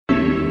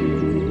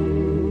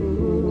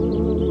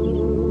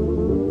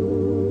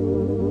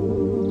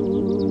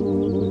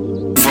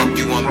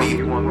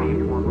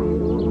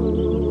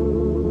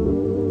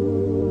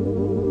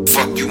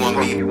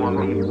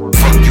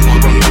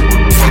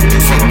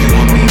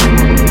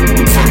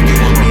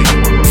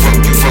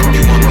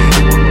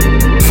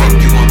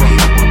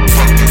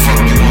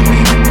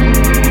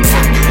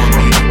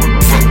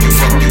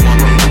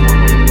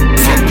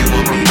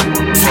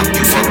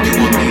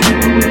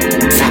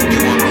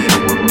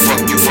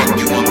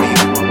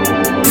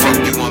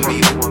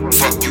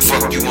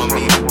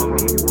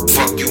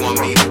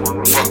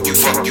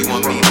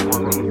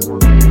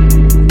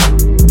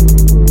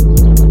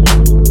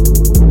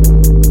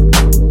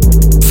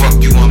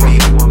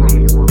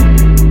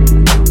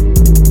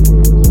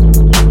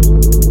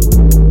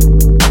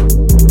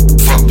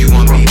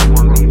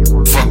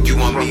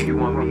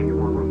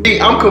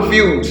I'm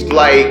confused.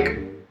 Like,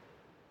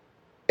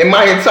 in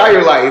my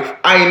entire life,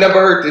 I ain't never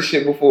heard this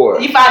shit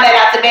before. You found that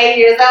out today,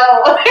 years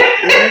old.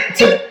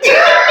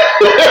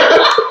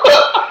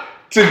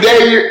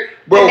 Today,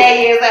 bro.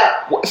 Today, years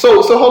old.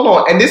 So hold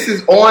on. And this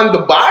is on the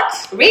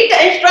box? Read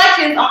the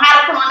instructions on how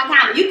to put on the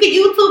condom. You can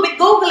YouTube it,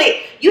 Google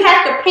it. You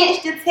have to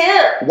pinch the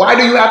tip. Why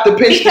do you have to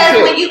pinch the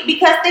tip?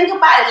 Because think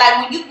about it. Like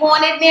when you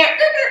going in there,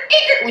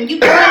 when you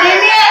going in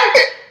there,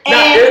 and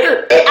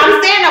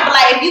I'm saying that, but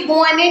like if you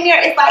going in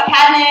there, it's like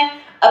having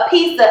a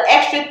piece of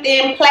extra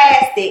thin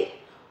plastic.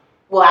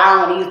 Well, I don't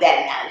want to use that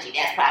analogy.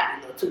 That's probably a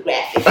little too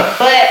graphic.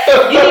 But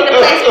you need a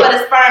place for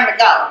the sperm to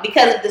go.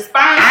 Because if the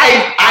sperm...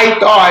 I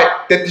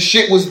thought that the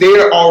shit was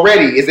there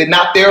already. Is it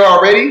not there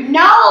already?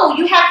 No.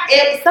 You have...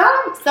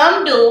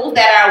 Some dudes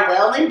that are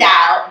well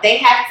endowed, they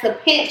have to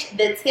pinch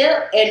the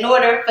tip in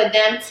order for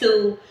them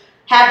to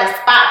have a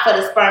spot for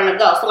the sperm to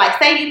go. So, like,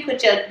 say you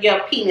put your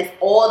penis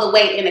all the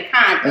way in a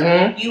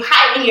condom. You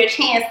heighten your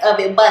chance of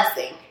it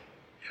busting.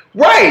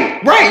 Right.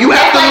 You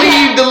have to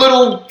leave the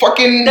little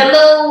fucking... The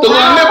little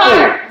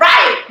nipple.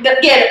 Right. The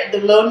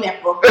little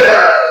nipple.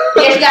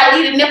 Yes, you gotta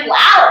leave the nipple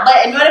out.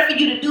 But in order for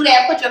you to do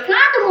that, put your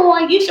condom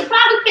on, you should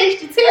probably pinch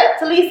the tip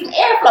to leave some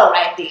airflow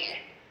right there.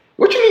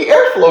 What you need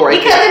airflow right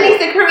because there? Because it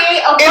needs to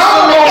create a it's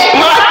a little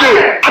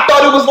pocket. I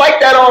thought it was like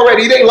that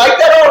already. They like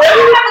that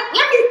already?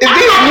 Is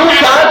these new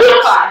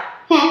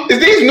condoms? Is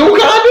these new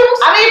condoms?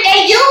 I mean, if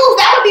they use,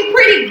 that would be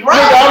pretty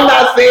gross. Nigga, I'm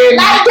not saying...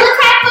 Like, what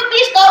type of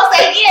bitch go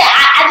say, yeah,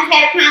 I just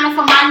had a condom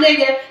for my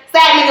nigga.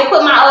 Sad nigga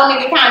put my old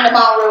nigga condom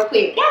on real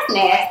quick. That's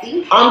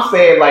nasty. I'm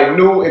saying, like,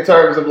 new in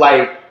terms of,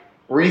 like,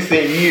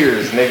 recent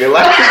years, nigga.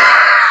 Like,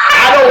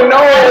 I don't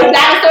know.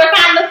 Dinosaur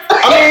condoms?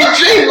 I mean,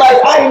 gee, like,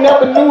 I ain't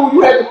never knew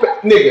you had to...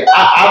 Nigga,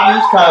 I've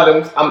used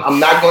condoms. I'm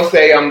not gonna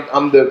say hey,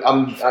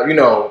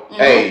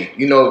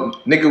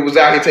 nigga was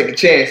out here taking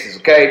chances,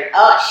 okay?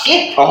 Oh,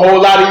 shit. A whole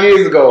lot of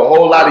years ago,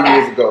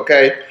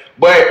 okay?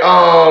 But,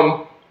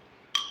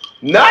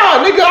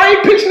 nah, nigga, I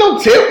ain't pitching no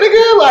tip,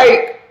 nigga.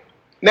 Like,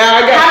 now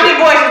I got... How many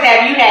voices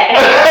have you had?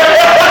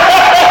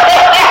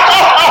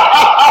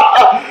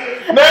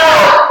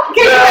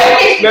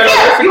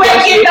 You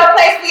ain't getting no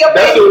place for your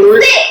baby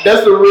to sit.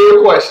 That's a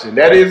real question.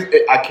 That is,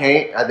 I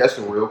can't. That's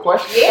a real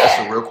question. Yeah. That's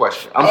a real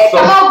question. Come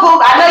on,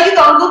 Google. I know you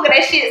gonna Google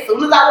that shit as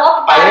soon as I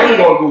walk by. I am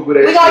gonna Google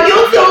that. We gonna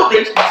YouTube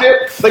it.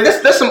 Like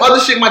that's some other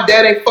shit my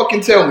dad ain't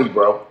fucking tell me,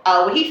 bro.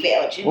 Oh, well, he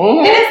failed you.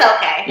 And it's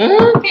okay.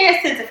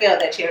 Parents tend to fail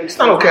their children. It's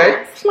not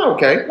okay. It's not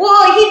okay.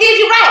 Well, he did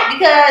you right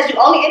because you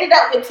only ended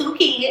up with 2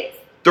 kids.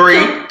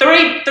 Three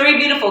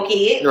beautiful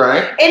kids.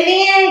 Right. And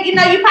then, you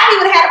probably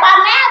would have had about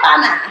 9 by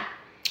now.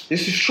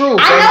 This is true.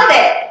 I know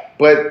that.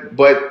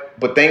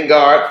 But thank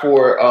God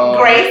for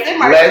grace and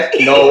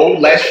mercy.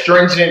 less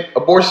stringent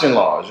abortion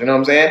laws. You know what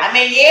I'm saying? I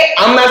mean, yeah.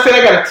 I'm not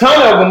saying I got a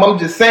ton of them. I'm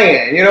just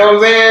saying. You know what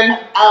I'm saying?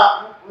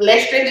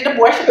 Less stringent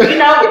abortion. Don't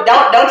try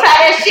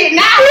that shit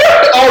now.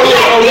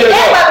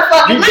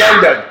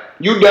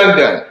 You done.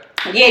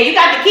 Yeah, you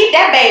got to keep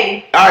that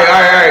baby. All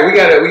right. We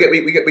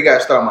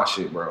gotta start my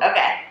shit, bro.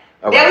 Okay.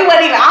 Then we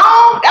wasn't even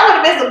on. That would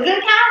have been some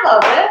good combo,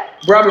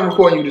 bro. I've been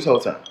recording you this whole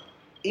time.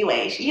 You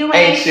ain't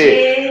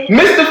shit.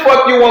 Mr.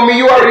 Fuck You On Me,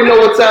 you already know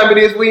what time it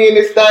is. We in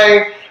this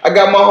thing. I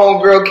got my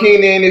homegirl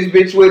Keena in this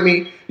bitch with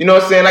me. You know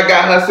what I'm saying? I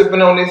got her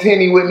sipping on this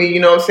Henny with me. You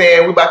know what I'm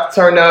saying? We about to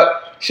turn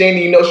up.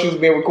 Shani, you know she was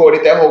being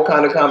recorded. That whole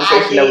kind of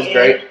conversation. That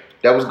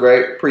was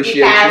great.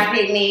 Appreciate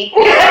you. Me.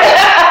 Yo,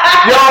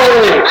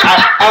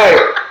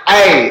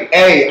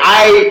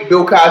 I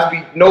Bill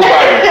Cosby, nobody.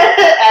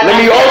 Let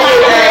me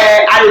also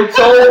add, I done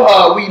told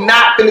her we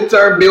not finna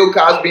turn Bill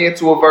Cosby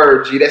into a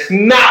virgin. That's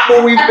not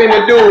what we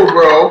finna do,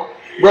 bro.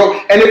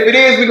 And if it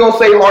is, we gonna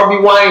say Harvey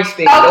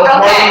Weinstein. Okay.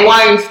 Harvey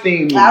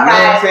Weinstein me. All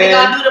right, we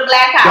gonna do the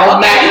black house.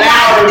 Don't Matt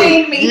Loud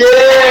me.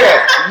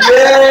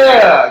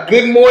 Yeah.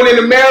 Good morning,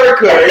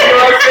 America. You know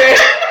what I'm saying?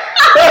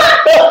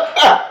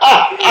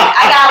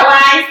 I got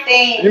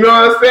Weinstein. You know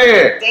what I'm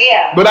saying?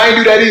 Damn. But I ain't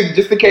do that either.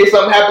 Just in case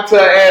something happened to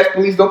her ass,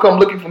 please don't come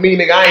looking for me,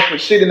 nigga. I ain't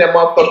put shit in that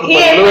motherfucker. He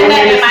ain't put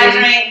nothing in my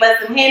drink but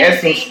some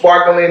Hennessy. And some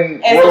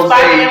sparkling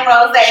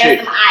rosé and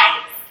some ice.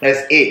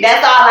 That's it.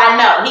 That's all I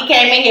know. He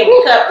came in here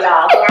with a cup,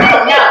 y'all, so I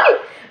don't know.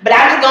 But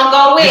I'm just gonna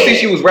go with it. You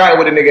see, she was riding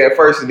with a nigga at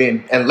first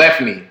and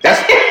left me.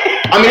 That's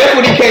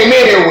what he came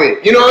in here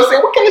with. You know what I'm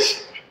saying? What kind of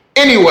shit?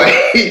 Anyway,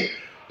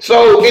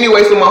 So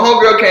anyway, so my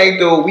homegirl came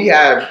through. We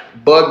have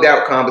bugged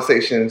out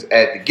conversations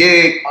at the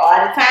gig all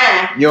the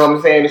time. You know what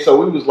I'm saying? So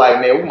we was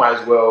like, man, we might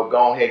as well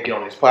go ahead and get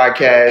on this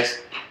podcast,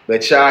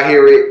 let y'all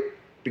hear it,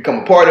 become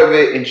a part of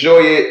it,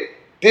 enjoy it.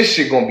 This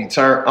shit gonna be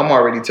turned. I'm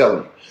already telling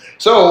you.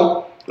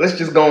 So let's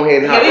just go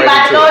ahead and hop right into it. We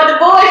about to go into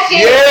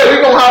bullshit. Yeah,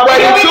 we gonna hop right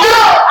into it.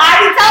 I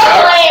already told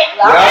you.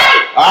 All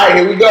right. All right,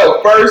 here we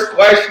go. First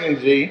question,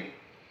 G.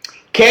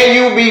 Can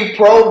you be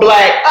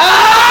pro-black?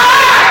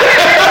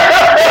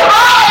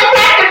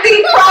 Be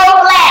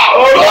pro-black.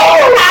 Oh, no.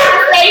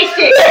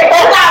 Conversation. You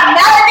got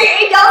melody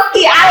in your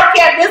skin. I don't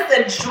care if it's a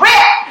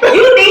drip.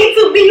 You need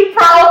to be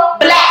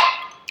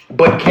pro-black.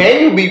 But can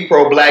you be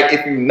pro-black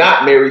if you're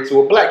not married to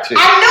a black chick?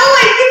 I knew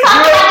it. You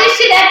talking about this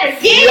shit at the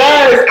beginning.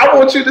 Yes, I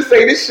want you to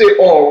say this shit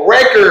on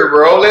record,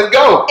 bro. Let's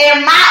go.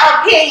 In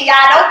my opinion,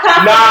 y'all don't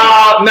come.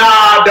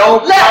 Nah,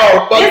 don't.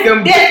 Look,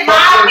 this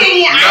my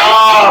opinion. I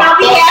ain't speaking on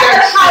behalf of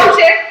the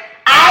culture.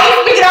 I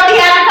ain't speaking on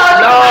behalf of the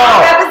culture. No.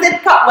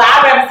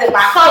 I represent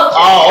my culture.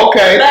 Oh,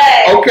 okay.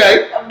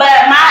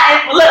 But my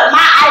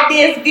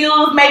ideas,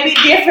 views may be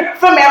different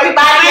from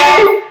everybody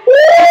else.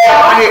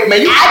 I think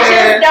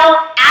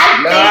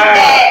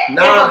that if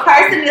a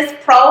person is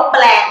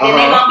pro-black, then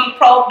they're gonna be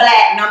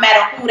pro-black no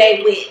matter who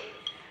they with.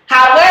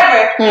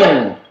 However,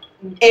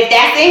 if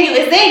that's in you,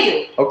 it's in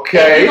you.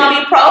 Okay. If you're gonna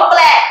be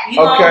pro-black,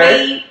 you're gonna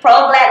be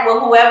pro-black with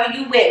whoever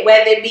you with,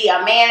 whether it be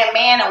a man and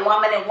man, a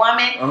woman and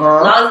woman. As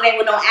long as they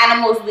with no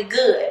animals, we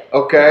good.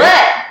 Okay.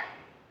 But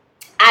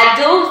I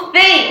do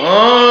think,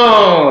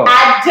 and I'm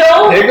about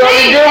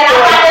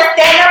to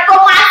stand up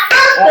for my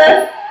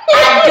sisters. I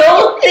do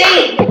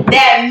think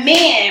that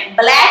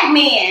black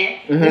men,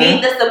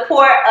 need the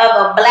support of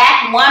a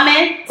black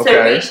woman to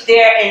reach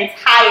their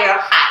entire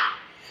height.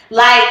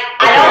 Like,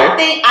 I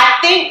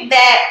think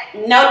that,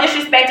 no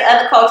disrespect to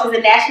other cultures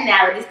and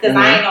nationalities, because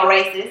I ain't no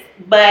racist,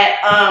 but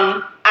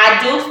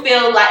I do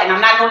feel like, and I'm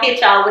not going to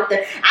hit y'all with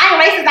I ain't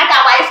racist, I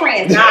got white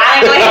friends. No,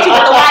 I ain't going to hit you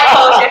with the white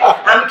culture.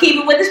 I'm going to keep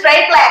it with the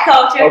straight black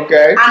culture.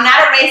 Okay. I'm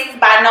not a racist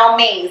by no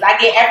means. I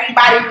get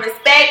everybody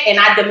respect, and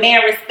I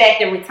demand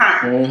respect in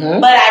return.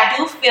 But I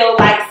do feel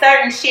like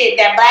certain shit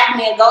that black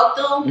men go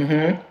through,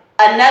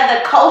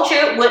 another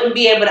culture wouldn't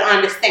be able to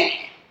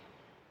understand.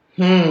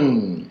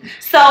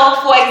 So,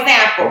 for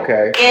example,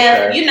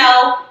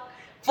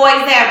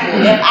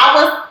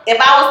 if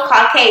I was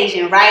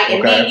Caucasian, right,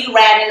 and me and you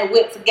riding in a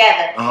whip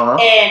together,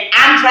 and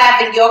I'm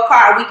driving your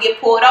car, we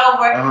get pulled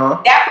over,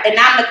 and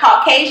I'm the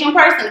Caucasian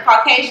person, the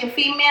Caucasian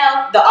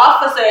female, the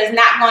officer is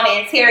not going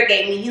to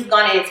interrogate me. He's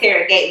going to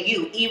interrogate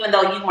you, even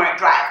though you weren't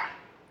driving.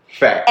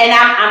 Fact. And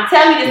I'm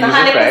telling you this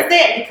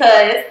 100%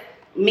 because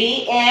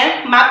me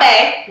and my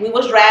bae, we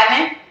was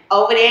driving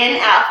over there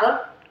in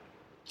Alpha.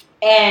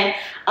 And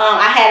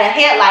I had a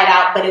headlight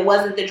out, but it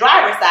wasn't the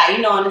driver's side.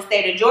 You know, in the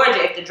state of Georgia,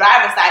 if the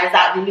driver's side is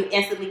out, then you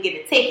instantly get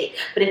a ticket.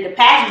 But if the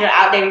passenger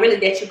out, they really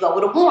let you go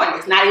with a warning.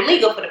 It's not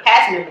illegal for the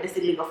passenger, but it's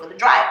illegal for the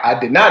driver. I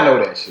did not know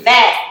that shit.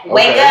 Facts.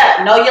 Wake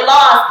up. Know your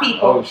laws,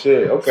 people. Oh,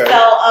 shit. Okay.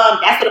 So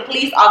that's what a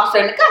police officer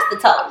in Augusta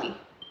told me.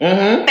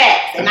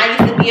 Facts. And I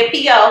used to be a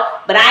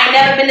PO, but I ain't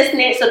never been a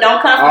snitch, so don't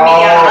come for me,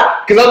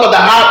 y'all. Because I'm about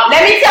to hop.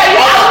 Let me tell you,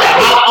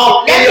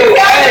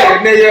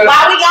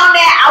 while we on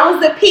that, I was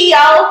the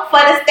PO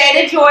for the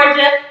state of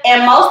Georgia,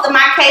 and most of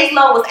my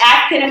caseload was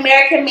African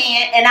American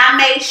men, and I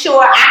made sure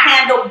I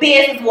handled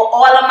business with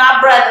all of my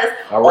brothers.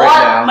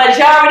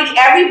 Majority,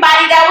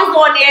 everybody that was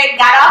on there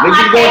got off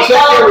my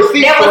caseload.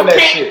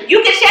 You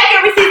can check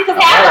your receipts because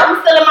half of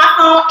them still in my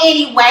phone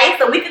anyway,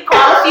 so we could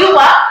call a few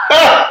up.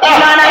 You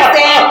know what I'm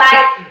saying?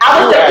 Like,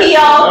 I was the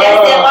PO that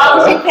said, as long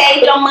as you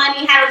paid your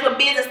money, handled your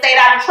business, stayed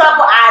out of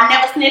trouble, I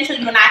never snitch on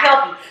you and I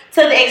help you.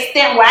 To the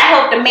extent where I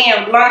helped a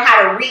man learn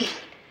how to read.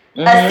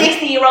 A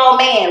 60-year-old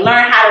man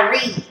learn how to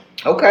read.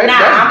 Okay, now,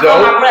 that's I'm dope.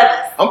 for my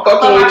brothers. I'm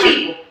fucking with my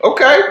you.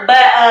 Okay.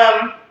 But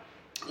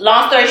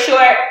long story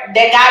short,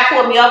 that guy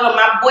pulled me over.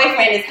 My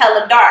boyfriend is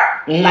hella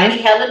dark. Like,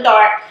 he hella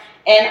dark.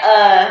 And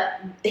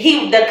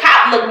the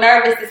cop looked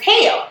nervous as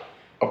hell.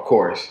 Of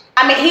course.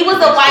 I mean, he was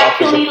a white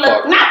puny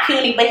look, not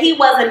puny, but he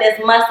wasn't as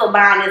muscle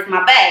bound as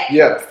my bae.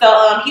 Yeah.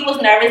 So he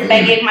was nervous.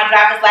 Bae gave my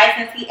driver's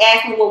license. He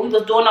asked me what we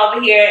was doing over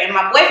here, and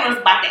my boyfriend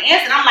was about to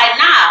answer. And I'm like,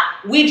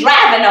 nah, we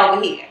driving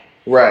over here.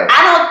 Right. I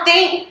don't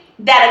think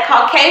that a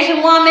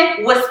Caucasian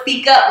woman would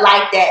speak up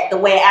like that the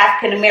way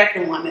African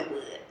American woman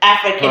would.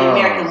 African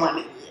American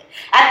woman would.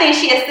 I think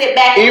she'd sit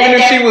back and even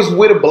if she was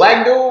with a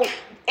black dude.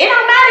 It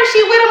don't matter if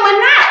she with him or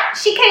not.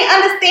 She can't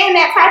understand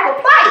that type of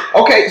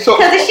plight. Okay, so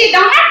because the shit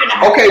don't happen to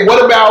her. Okay, what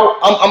about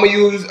I'm gonna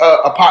use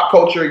a pop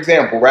culture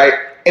example, right?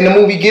 In the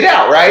movie Get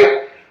Out,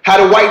 right?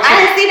 How the white chick,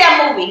 I didn't see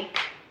that movie.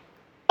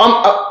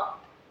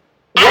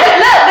 What?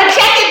 Look, but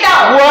check it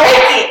though. What?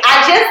 Check it.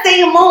 I just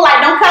seen Moonlight.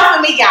 Don't come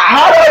for me, y'all.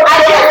 How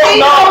I just seen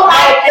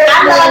Moonlight, and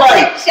I love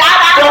it. Shout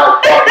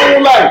out.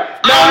 Moonlight.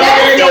 Nah,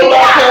 ain't no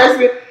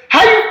podcasting.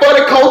 How you for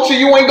the culture?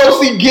 You ain't go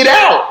see Get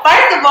Out.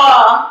 First of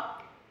all,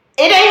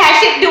 it ain't had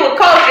shit to do with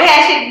culture. It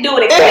had shit to do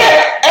with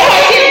experience. It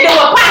had shit to do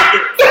with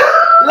pockets.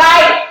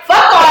 Like,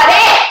 fuck all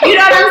that. You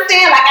know what I'm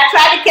saying? Like, I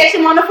tried to catch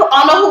him on the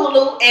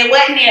Hulu, and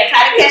wasn't there.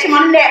 Tried to catch him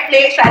on the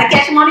Netflix. Tried to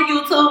catch him on the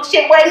YouTube.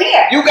 Shit wasn't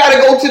there. You gotta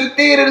go to the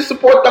theater to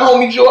support the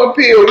homie Jordan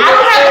Peele. I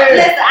don't have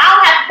a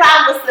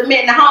problem with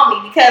submitting the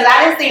homie because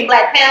I done seen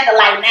Black Panther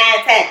like 9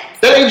 times.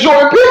 That ain't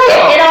Jordan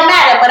Peele. It don't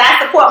matter, but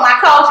I support my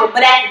culture.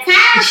 But at the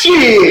time,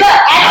 shit. Look,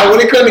 when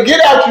it come to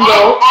Get Out, you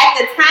know. At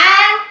the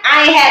time,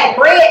 I ain't had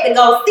the bread to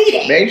go see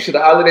that. Man, you should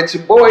have hollered at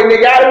your boy,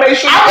 nigga. I would make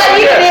sure I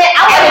wasn't even in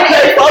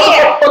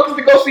ATL. Motherfuckers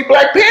to go see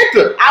Black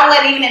Panther. I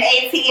wasn't even in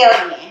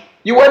ATL then.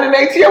 You wasn't in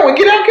ATL when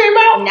Get Out came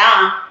out?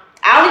 Nah.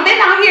 I only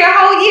been out here a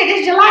whole year.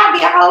 This July will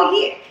be a whole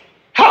year.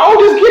 How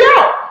old is Get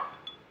Out?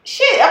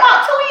 Shit,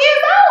 about 2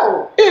 years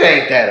old. It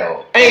ain't that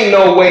old. Ain't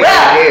no way in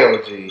hell,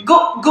 G.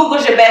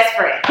 Google's your best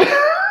friend.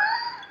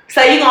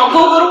 So you gonna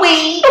Google the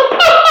weed.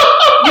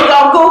 You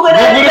gonna Google the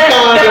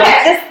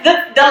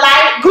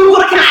light.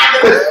 Google the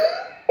condom.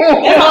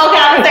 This whole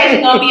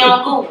conversation gonna be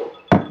on Google.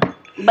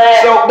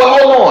 But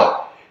hold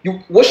on.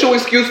 What's your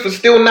excuse for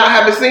still not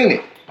having seen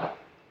it?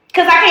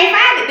 Cause I can't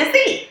find it to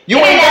see. You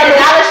ain't got no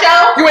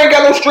show. You ain't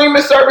got no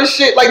streaming service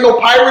shit, like no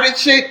pirated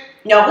shit.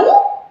 No who?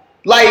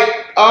 Like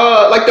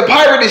the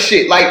pirated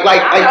shit, like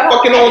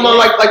fucking on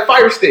like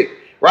Fire Stick,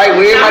 right?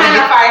 Where everybody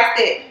get Fire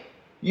Stick.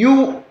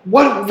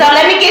 What? So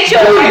let me get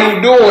your. What are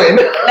you doing?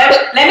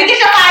 Let me get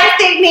your Fire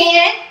Stick,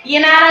 man. You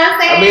know what I'm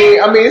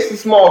saying? I mean, it's a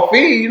small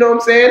fee. You know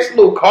what I'm saying? It's a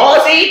little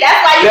cost. See,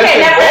 that's why you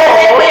can't never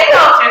represent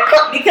culture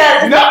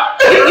because you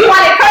want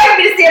to encourage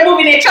me to see a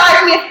movie and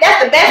charge me if that's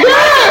the best.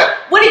 Yeah.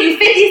 What are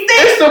you, 56?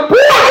 It's support.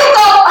 How you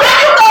go?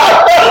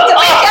 You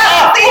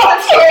can see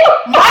some shit,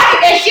 market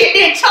that shit,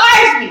 then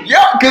charge me.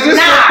 Yeah, because it's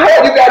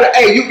support. You gotta.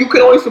 Hey, you can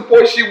only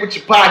support shit with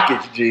your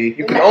pockets, G.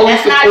 You can only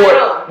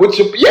support with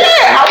your. Yeah,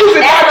 how is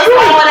it not true? That's what's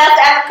wrong with us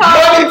as a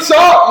culture. Money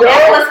talk, yo.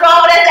 That's what's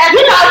wrong with us as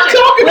a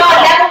culture. We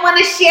don't never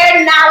want to share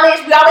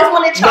knowledge. We always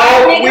want to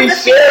charge niggas. No, we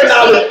share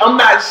knowledge. I'm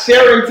not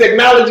sharing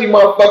technology,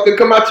 motherfucker.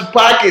 Come out your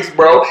pockets,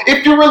 bro.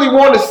 If you really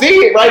want to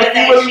see it, right? If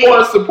you really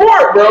want to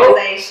support, bro.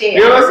 You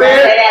know what I'm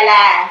saying?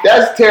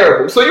 That's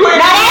terrible. So you ain't.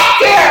 No,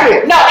 that's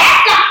terrible. No,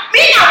 that's not. Me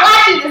not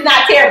watching is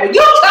not terrible.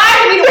 You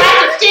charging me to watch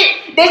the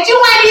shit that you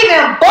ain't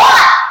even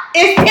bought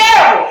is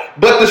terrible.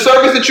 But the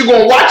service that you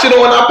gonna watch it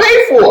on, I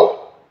pay for.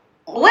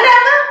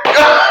 Whatever.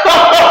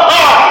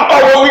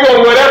 Oh well, we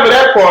gonna whatever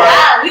that part.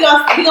 We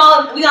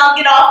gonna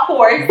get off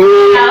course. Boo,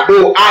 you know?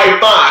 Boo. Alright,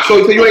 fine.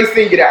 So you ain't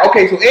seen Get Out.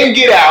 Okay, so in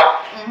Get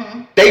Out,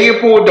 they get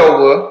pulled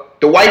over.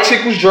 The white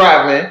chick was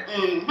driving.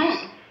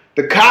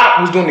 The cop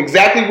was doing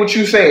exactly what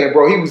you saying,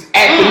 bro. He was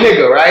at the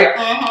nigga, right?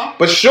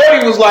 But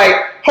Shorty was like,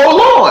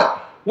 hold on.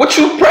 What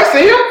you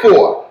pressing him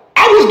for?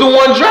 I was the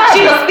one driving.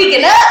 She was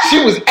speaking up.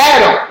 She was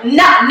at him.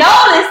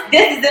 Notice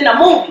this is in a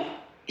movie.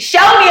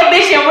 Show me a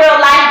bitch in real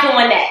life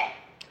doing that.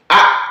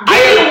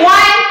 Give me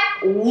one,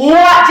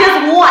 just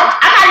one.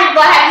 I'm not even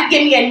gonna have you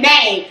give me a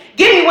name.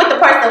 Give me what the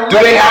person looks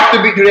like. Do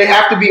they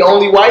have to be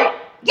only white?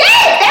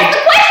 Yes, that's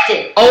the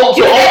question. Oh,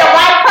 you said a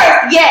white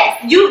person. Yes,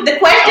 the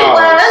question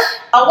was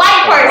a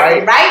white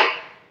person, right?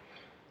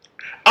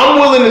 I'm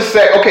willing to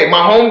say, okay, my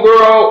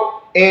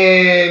homegirl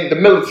in the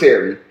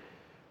military,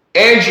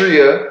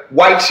 Andrea,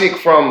 white chick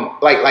from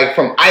like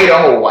from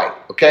Idaho, white.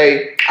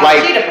 Okay,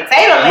 she the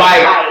potato lady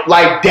white.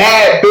 Like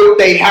dad built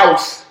their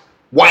house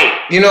white.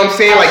 You know what I'm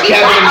saying? Like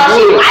Kevin and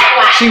Wood.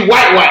 She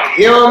white.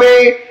 You know what I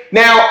mean?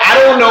 Now I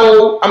don't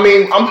know. I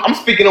mean, I'm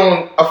speaking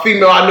on a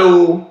female I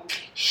knew.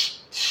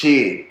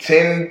 Shit,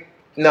 15,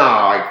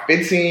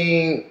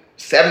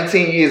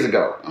 17 years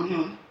ago.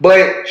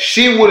 But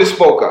she would have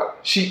spoke up.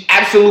 She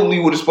absolutely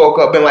would have spoke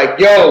up and like,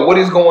 yo, what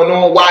is going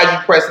on? Why are you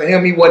pressing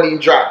him? He wasn't even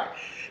driving.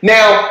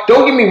 Now,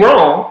 don't get me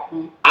wrong.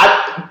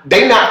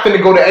 They not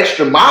finna go the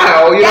extra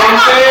mile. You know what I'm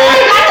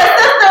saying? Like the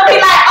sister be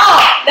like,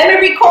 oh, let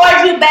me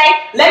record you, babe.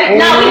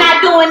 No, we're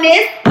not doing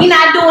this. We're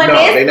not doing this.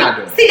 No, they not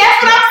doing it. See, that's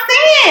what I'm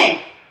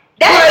saying.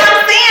 That's what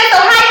I'm saying. So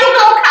how you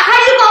go,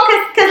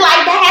 cause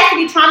like that has to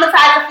be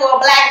traumatizing for a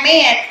black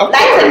man.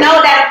 To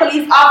know that a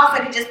police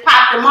officer could just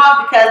pop them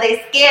off because they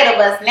scared of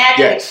us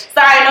naturally. Yes.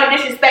 Sorry, no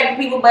disrespect to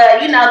people,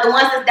 but you know, the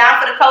ones that's down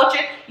for the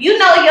culture, you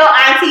know your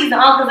aunties and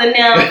uncles and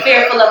them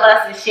fearful of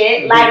us and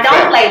shit. Like,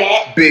 don't play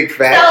that. Big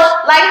facts. So,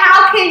 like,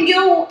 how can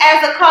you,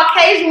 as a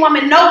Caucasian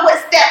woman, know what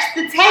steps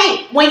to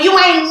take when you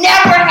ain't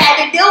never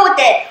had to deal with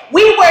that?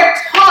 We were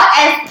taught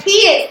as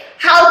kids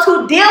how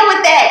to deal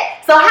with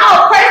that. So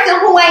how a person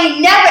who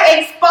ain't never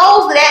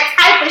exposed to that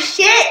type of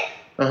shit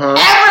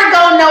ever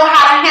gonna know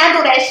how to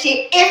handle that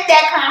shit if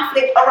that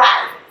conflict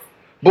arises?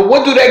 But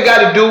what do that got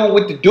to do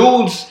with the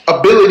dude's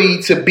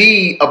ability to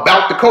be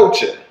about the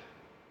culture?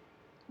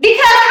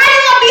 Because how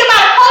you gonna be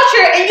about a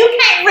culture and you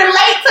can't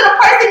relate to the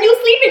person you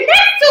sleeping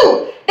next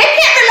to? They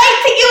can't relate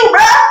to you,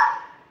 bruh.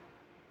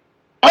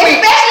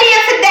 Especially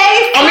in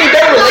today's time. I mean,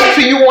 they relate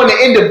to you on the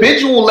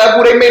individual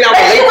level. They may not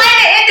relate. But you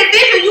ain't an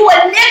individual. You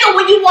a nigga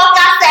when you walk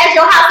outside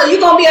your house. So you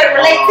gonna be able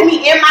to relate to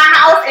me in my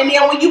house, and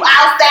then when you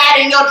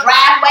outside in your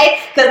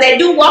driveway, because they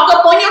do walk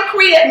up on your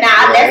crib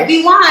now. Let's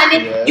be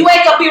 100. You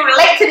ain't gonna be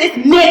relate to this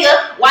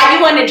nigga while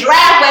you in the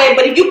driveway.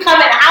 But if you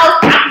come in the house,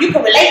 you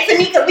can relate to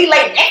me because we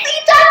lay next to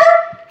each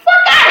other.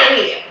 Fuck out of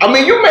here. I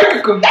mean, you make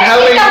a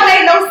compelling don't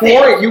make no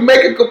point. sense. You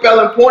make a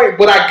compelling point,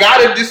 but I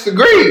gotta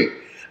disagree.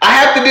 I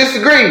have to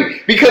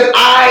disagree because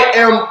I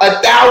am a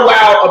thou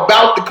wow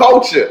about the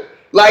culture.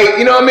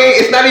 Like, you know what I mean?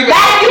 It's not even.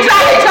 That you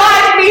trying to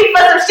charge me for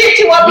some shit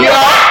you want me to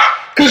watch?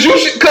 Cause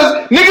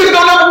niggas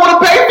don't ever want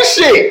to pay for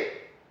shit.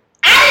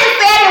 I didn't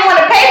say I didn't want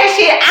to pay for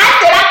shit. I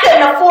said I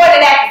couldn't afford it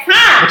at the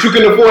time. But you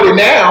can afford it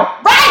now.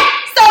 Right.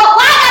 So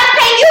why I gotta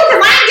pay you? Cause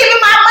I ain't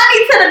giving my money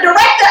to the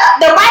director,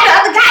 the writer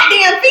of the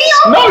goddamn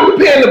film. No, you're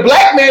paying the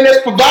black man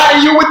that's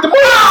providing you with the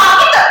money.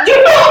 You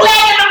know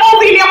black in the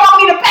movie and want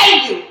me to pay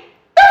you.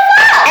 The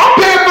fuck? I'm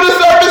paying for the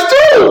service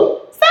too.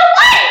 So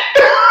what?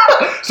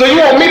 So you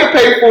want me to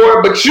pay for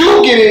it, but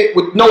you get it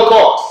with no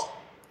cost.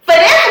 For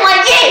this one,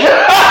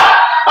 yeah.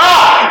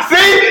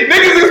 See,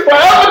 niggas is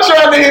forever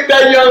trying to hit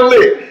that young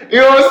lick. You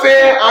know what I'm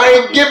saying? I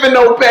ain't giving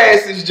no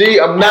passes, G.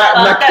 I'm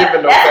not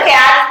giving no passes. That's okay.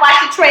 I just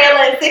watched the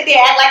trailer and sit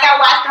there and act like I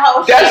watched the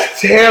whole shit. That's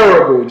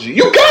terrible, G.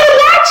 You gotta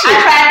watch it.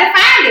 I tried to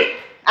find it.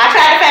 I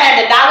tried to find it at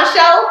the dollar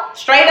show.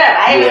 Straight up.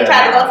 I even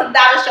tried to go to the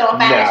dollar show and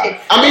find that shit.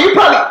 I mean, you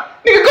probably...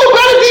 Nigga, go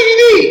buy a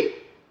DVD.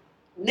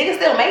 Niggas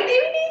still make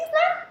DVDs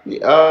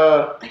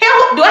now? Hell,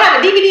 do I have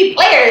a DVD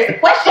player is the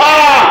question.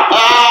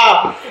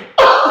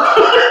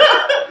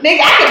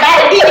 Nigga, I can buy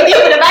a DVD,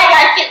 but if I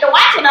got shit to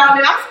watch it on,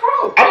 then I'm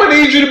screwed. I'm gonna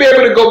need you to be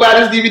able to go buy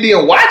this DVD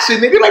and watch it,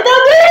 nigga. Like,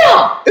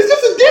 goddamn, it's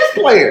just a disc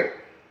player.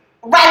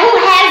 Right, who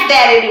has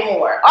that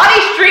anymore? All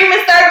these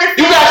streaming services.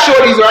 You got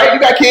shorties, right?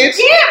 You got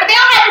kids? Yeah, but they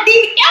don't have a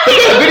DVD. They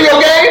got a video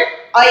game?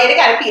 Oh yeah, they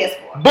got a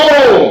PS4.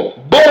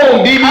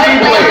 Boom, DVD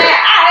player.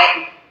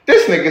 Alright.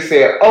 This nigga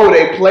said,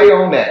 they play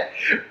on that.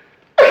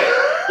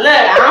 Look,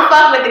 I don't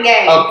fuck with the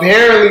game.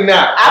 Apparently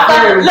not. I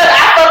fuck with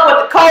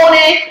the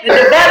coding, the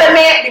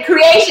development, the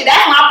creation.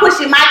 That's why I'm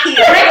pushing my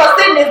kids. You ain't gonna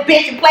sit in this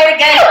bitch and play the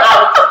game.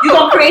 You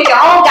gonna create your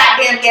own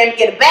goddamn game and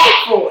get a bag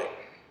for it.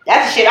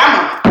 That's the shit I'm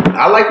on.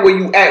 I like where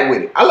you at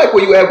with it.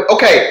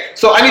 Okay,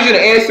 so I need you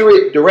to answer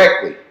it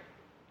directly.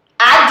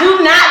 I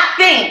do not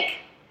think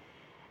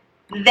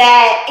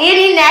that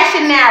any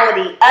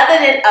nationality other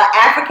than an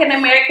African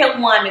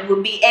American woman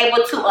would be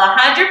able to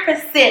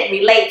 100%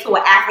 relate to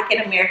an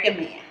African American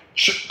man.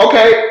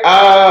 Okay,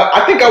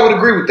 I think I would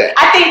agree with that.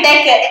 I think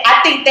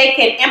they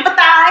can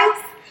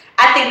empathize.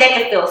 I think they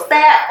can feel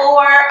sad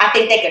for her. I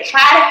think they can try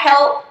to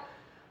help,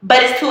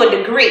 but it's to a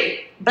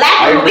degree.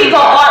 Black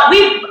people,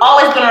 we've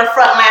always been on the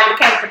front line when it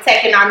comes to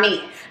protecting our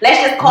men.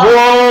 Let's just call it.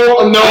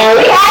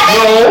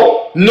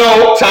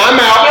 No, time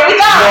out. Here we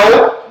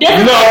go.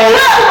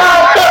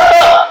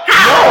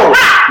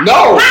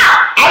 No.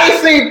 I done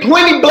seen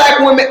plenty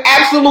black women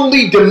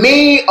absolutely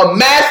demean,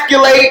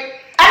 emasculate.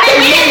 I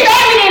mean, we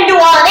didn't do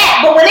all of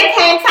that, but when it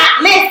came time,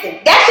 listen,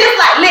 that's just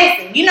like,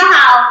 you know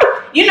how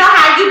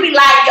you be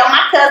like, yo,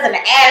 my cousin an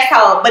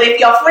asshole, but if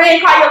your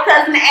friend call your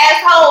cousin an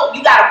asshole,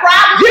 you got a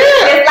problem?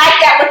 Yeah. It's like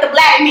that with the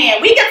black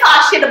men. We can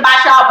talk shit about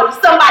y'all, but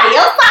if somebody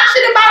else talk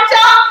shit about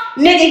y'all,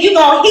 nigga, you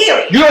gonna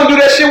hear it. You don't do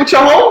that shit with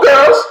your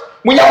homegirls.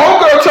 When your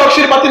homegirl talk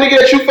shit about the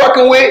nigga that you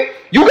fucking with,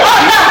 you got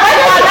none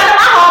of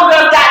my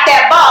homegirls got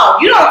that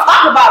ball. You don't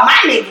talk about my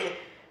nigga.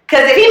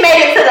 Cause if he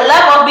made it to the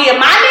level of being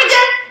my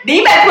nigga, then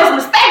you better put some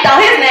respect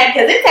on his name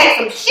because it takes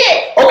some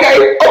shit.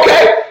 Okay.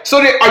 So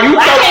then, are you?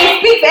 I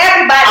can't speak for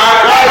everybody.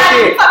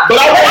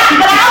 But I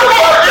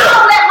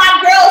don't let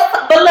my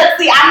girls. But look,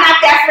 see, I'm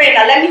not that friend.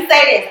 Now let me say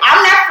this: I'm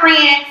that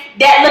friend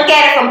that look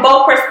at it from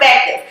both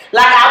perspectives.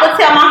 Like I would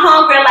tell my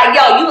homegirl, like,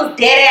 yo, you was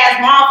dead ass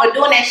wrong for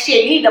doing that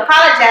shit. You need to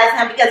apologize to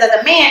him because as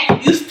a man,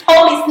 you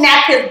totally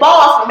snapped his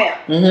balls from him.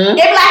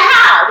 Mm-hmm. They be like,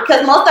 how?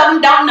 Because most of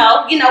them don't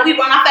know. You know, we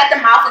run off at the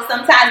mouth, and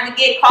sometimes we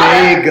get caught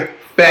up.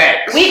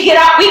 Facts. I mean,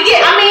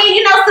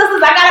 you know,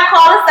 sisters, I gotta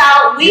call this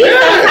out. We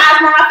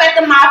sometimes run off at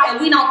the mouth and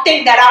we don't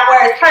think that our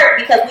words hurt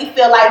because we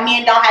feel like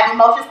men don't have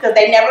emotions because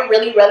they never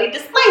really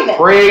display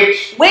them.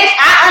 Preach. Which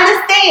I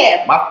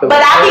understand. But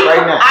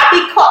I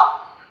be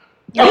caught.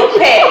 You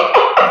pay.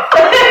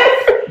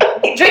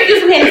 Drink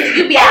you some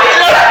Hennessy, you be out.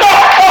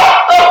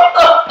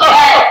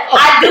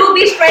 I do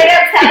be straight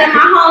up telling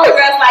my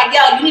homegirls like,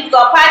 yo, you need to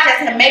go apologize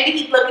to him. Maybe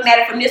he's looking at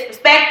it from this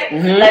perspective.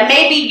 Mm-hmm. Like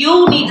maybe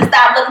you need to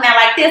stop looking at it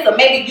like this, or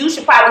maybe you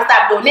should probably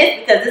stop doing this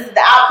because this is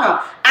the outcome.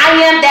 I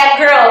am that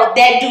girl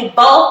that do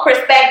both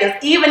perspectives,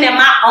 even in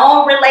my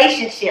own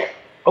relationship.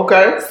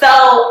 Okay. So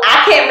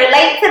I can't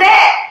relate to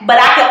that, but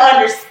I can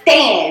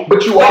understand.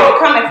 But you where you're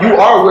coming from. You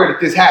are aware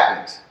that this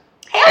happens.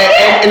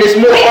 And it's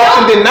more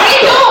often than not.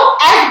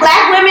 As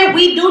black women,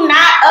 we do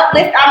not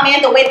uplift our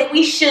men the way that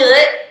we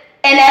should.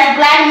 And as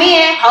black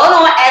men, y'all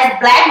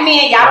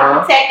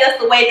don't protect us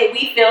the way that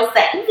we feel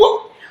safe.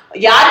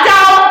 Y'all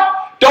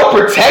don't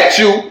protect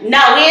you.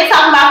 No, we ain't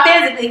talking about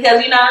physically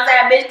because you know what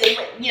I'm saying, bitch.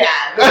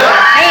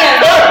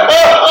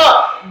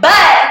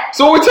 But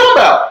so what we talking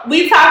about?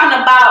 We talking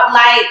about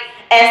like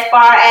as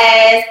far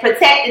as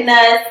protecting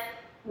us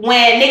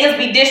when niggas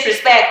be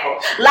disrespectful.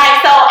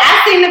 Like, so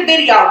I seen the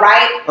video,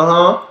 right?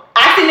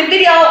 I seen the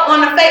video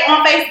on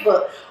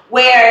Facebook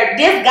where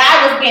this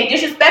guy was being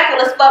disrespectful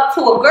as fuck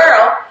to a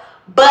girl,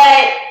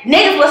 but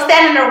niggas was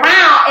standing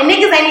around and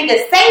niggas ain't even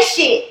say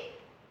shit.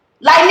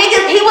 Like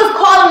niggas, he was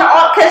calling her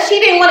off because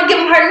she didn't want to give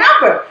him her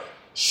number.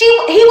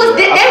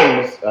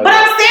 But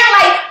I'm saying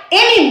like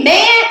any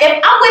man,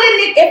 if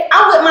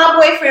I'm with my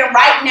boyfriend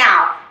right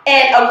now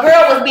and a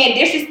girl was being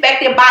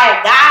disrespected by a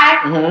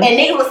guy and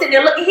niggas was sitting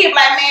there looking at him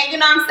like, man, you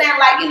know what I'm saying?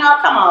 Like, you know,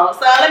 come on,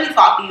 so let me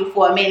talk to you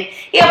for a minute.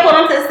 He'll pull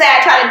him to the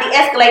side, try to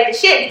de-escalate the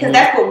shit because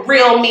that's what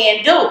real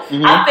men do.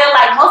 I feel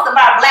like most of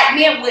our black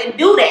men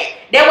wouldn't do that.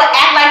 They would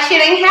act like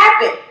shit ain't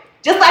happened.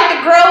 Just like the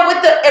girl with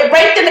the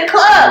raped in the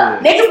club.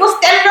 Niggas was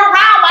standing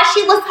around while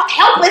she was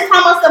helpless,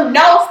 almost some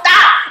no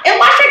stop. And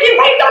watch her get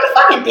raped on the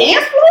fucking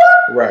dance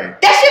floor? Right.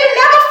 That shit would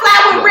never fly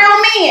with real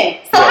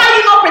men. So how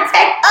you gonna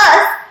protect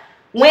us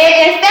when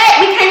in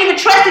fact we can't even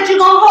trust that you're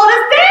gonna hold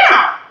us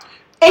down?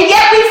 And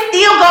yet we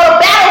still go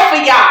to battle for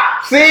y'all.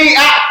 See,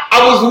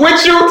 I was with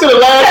you to the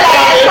last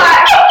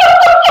part.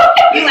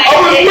 I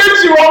was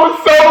with you. I was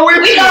so with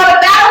you. We go to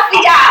battle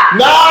for y'all.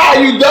 Nah,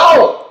 you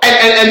don't.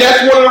 And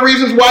that's one of the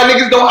reasons why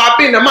niggas don't hop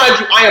in. Now, mind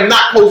you, I am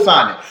not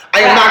co-signing. I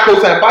am not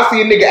co-signing. If I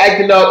see a nigga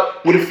acting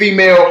up with a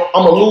female,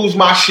 I'm gonna lose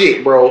my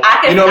shit, bro.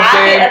 You know what I'm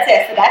saying? I can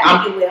attest to that.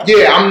 I think you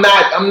will. Yeah, I'm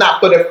not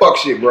for that fuck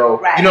shit, bro.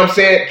 Right. You know what I'm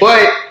saying?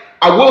 But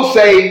I will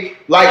say,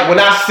 like, when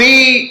I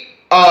see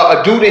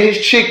a dude and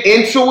his chick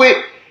into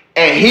it,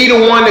 and he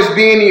the one that's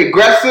being the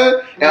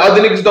aggressor, and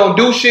other niggas don't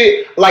do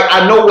shit, like,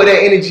 I know where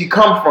that energy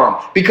come from.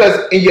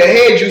 Because in your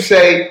head you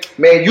say,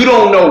 man, you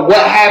don't know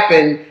what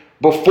happened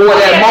before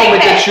that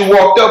moment that you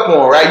walked up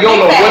on, right? You don't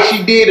know what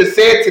she did or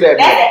said to that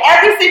man. That's in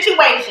every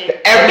situation.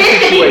 Every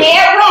situation. Could be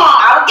dead wrong.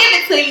 I will give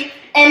it to you.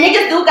 And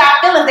niggas do got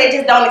feelings. They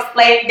just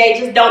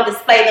don't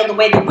display them the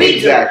way that we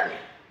do.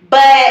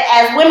 But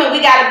as women,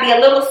 we got to be a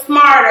little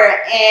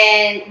smarter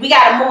and we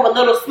got to move a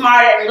little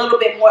smarter and a little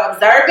bit more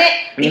observant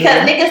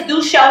because niggas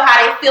do show how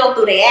they feel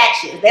through their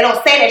actions. They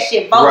don't say that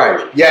shit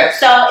vocally. Right. Yes.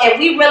 So if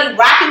we really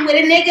rocking with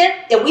a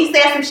nigga, if we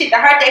say some shit to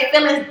hurt their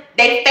feelings,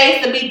 their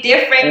face will be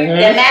different,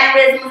 their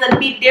mannerisms will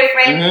be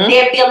different,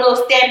 they'll be a little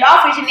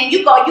standoffish, and then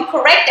you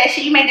correct that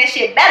shit, you make that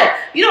shit better.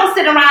 You don't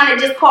sit around and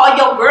just call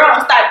your girl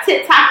and start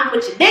tit-talking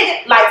with your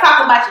nigga, like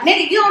talking about your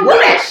nigga. You don't do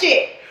that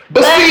shit.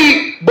 But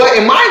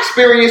in my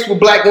experience with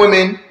black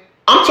women,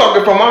 I'm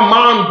talking from my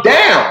mom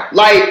down.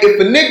 Like, if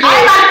a nigga... I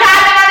ain't about to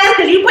comment on this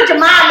because you put your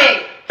mom in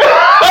it.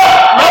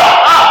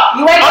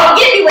 You ain't gonna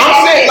get me with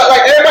that saying, shit.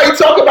 Like, everybody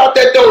talk about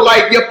that, though.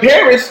 Like, your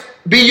parents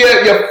be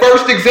your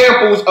first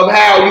examples of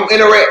how you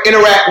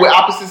interact with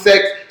opposite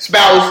sex,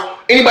 spouse,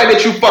 anybody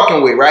that you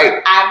fucking with,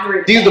 right? I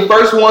agree. These are the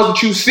first ones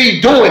that you see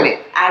doing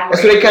it. I agree.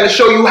 And so they kind of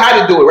show you how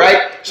to do it,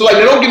 right? So, like,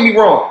 now don't get me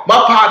wrong.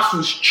 My pops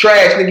was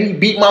trash, nigga. He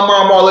beat my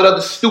mom, all that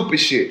other stupid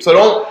shit. So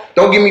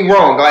don't get me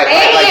wrong. Like, and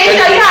he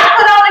didn't show you how to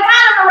put on the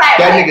condom the right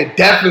way. That nigga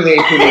definitely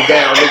ain't put it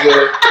down,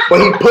 nigga. But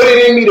he put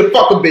it in me to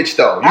fuck a bitch,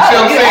 though. You see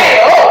what I'm saying?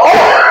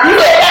 You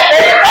said that,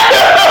 nigga.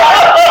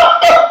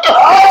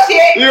 Oh,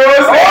 shit. You know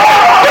what I'm saying?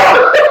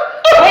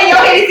 When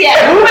your hitties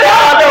yet?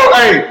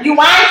 You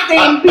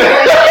Weinstein people.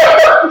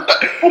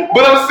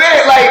 But I'm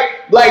saying,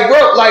 like,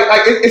 bro, like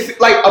it's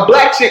like a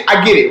black chick.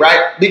 I get it,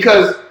 right?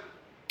 Because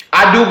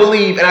I do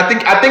believe, and I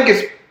think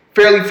it's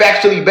fairly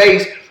factually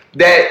based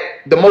that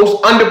the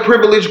most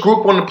underprivileged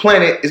group on the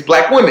planet is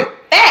black women.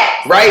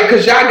 Facts. Right?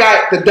 Because y'all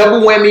got the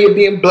double whammy of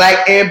being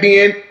black and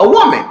being a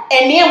woman.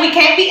 And then we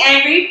can't be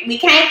angry. We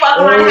can't fuck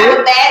around and have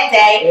a bad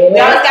day. We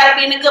always got to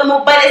be in a good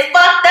mood. But it's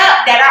fucked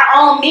up that our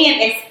own men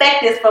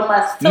expect this from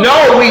us too.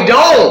 No, we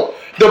don't.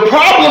 The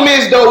problem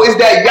is, though, is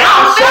that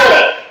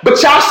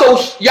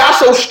y'all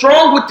so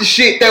strong with the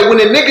shit that when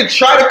a nigga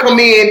try to come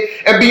in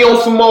and be on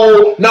some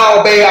old,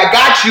 no, babe, I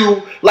got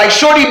you. Like,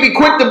 shorty be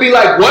quick to be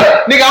like,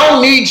 what? Nigga, I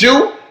don't need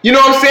you. You know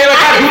what I'm saying? I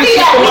gotta do this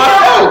shit for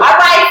myself. All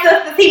right,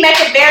 sisters, he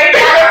makes a very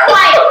valid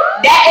point.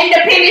 That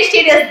independent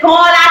shit is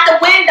going out the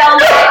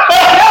window. Like,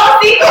 you don't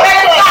see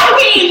Coretta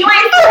Scott-King. You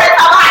ain't see her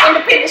talk about how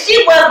independent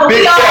she was, but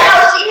we all know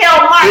she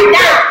held Mark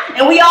down.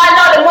 And we all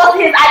know that most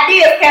of his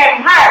ideas came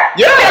from her.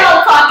 Yeah.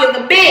 Pillow talk is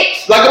a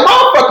bitch. Like a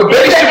motherfucker,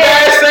 bitch, your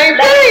ass same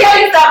Let me thing. tell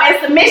you something.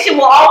 And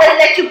submission will always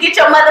let you get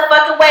your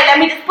motherfucking way.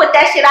 Let me just put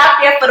that shit out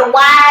there for the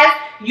wives.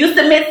 You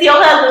submit to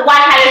your husband, watch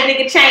how this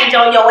nigga change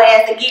on your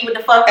ass and give with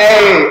the fuck.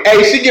 Hey,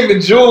 she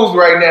giving jewels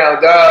right now,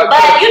 dog.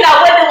 But you know,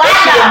 what do I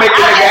know? Make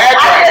a nigga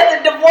act I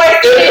just a divorce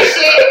and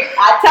shit.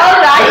 I told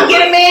you I can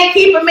get a man,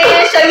 keep a man,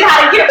 show you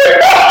how to get a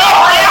man.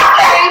 All that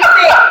same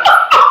thing.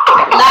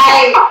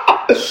 Like,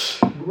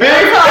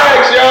 big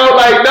facts, yo.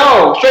 Like,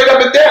 no, straight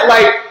up and down.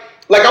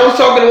 Like I was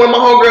talking to one of my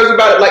homegirls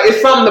about it. Like,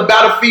 it's something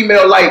about a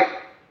female, like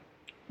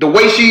the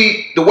way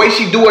she do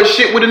her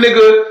shit with a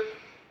nigga.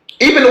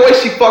 Even the way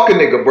she fuck a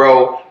nigga,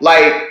 bro.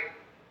 Like,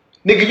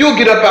 nigga, you'll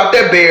get up out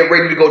that bed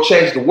ready to go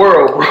change the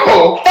world,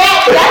 bro.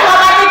 Facts. That's why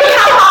my nigga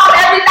come home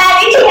every night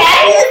and he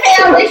happy as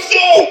hell and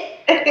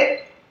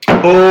shit.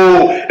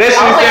 Oh, that shit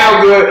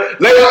sound good.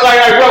 Like,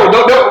 bro,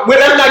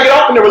 let's not get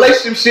off in the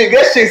relationship shit.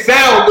 That shit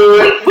sound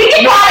good. We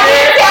can call him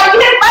and tell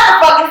you his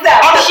motherfucking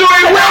self. I'm sure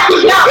he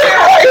will.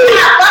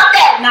 Fuck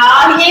that. No,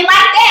 he ain't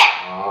like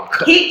that.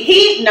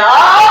 He no.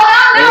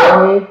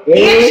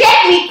 He'll check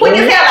me quick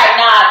as hell like,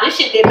 nah, this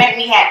the shit that make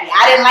me happy.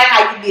 I didn't like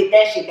how you did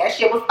that shit. That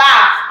shit was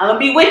fine. I'm gonna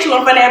be with you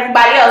in front of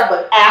everybody else,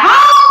 but at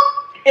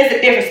home, it's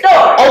a different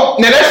story. Oh,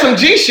 now that's some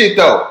G shit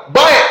though.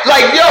 But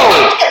like, yo,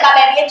 my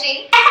baby a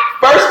G.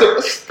 First,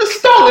 let's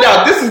stall it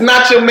out. This is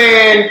not your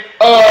man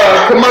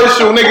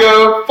commercial,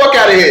 nigga. Fuck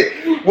out of here.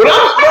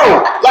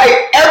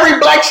 Like every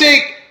black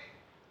chick,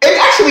 and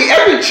actually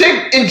every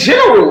chick in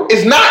general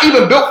is not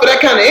even built for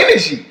that kind of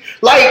energy.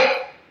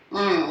 Like,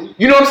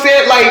 you know what I'm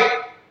saying? Like,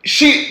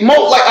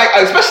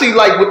 especially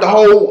like with the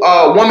whole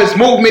women's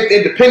movement,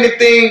 the independent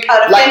thing.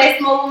 Oh, the like,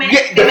 feminist movement.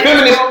 Yeah, the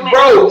feminist movement.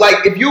 Bro.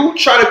 Like, if you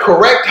try to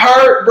correct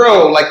her,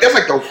 bro, like that's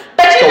like the wrong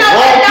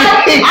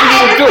thing. I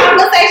had this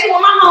conversation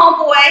with my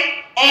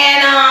homeboy,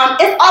 and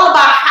it's all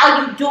about how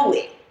you do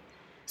it.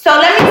 So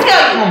let me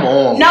tell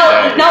you,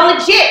 no,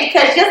 legit,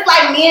 because just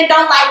like men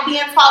don't like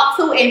being talked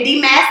to and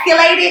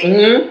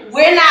demasculated,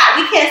 we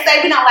can't say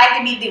we don't like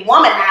to be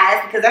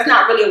dewomanized, because that's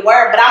not really a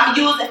word, but I'm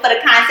using it for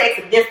the context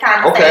of this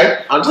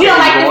conversation. We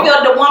don't like to feel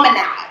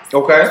dewomanized.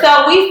 Okay.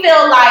 So we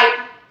feel like,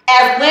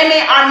 as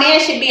women, our men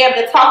should be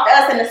able to talk to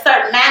us in a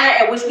certain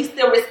manner in which we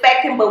still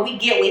respect him, but we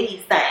get what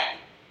he's saying.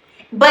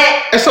 But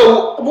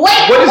what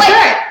is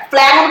that?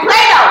 Flag on the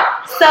play though.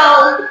 So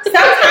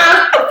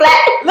sometimes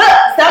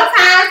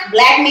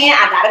black men,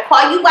 I gotta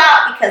call you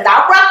out because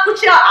I rock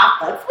with y'all. I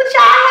fucks with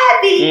y'all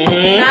heavy.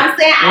 You know what I'm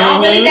saying? I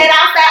don't really date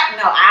outside.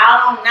 No,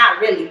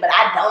 not really, but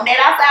I don't date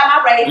outside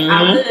my race.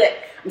 I'm good.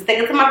 I'm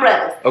sticking to my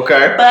brothers.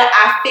 Okay. But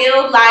I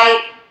feel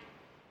like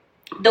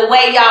the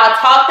way y'all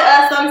talk to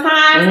us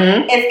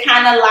sometimes is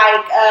kind of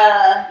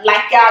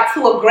like y'all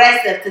too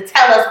aggressive to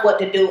tell us what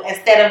to do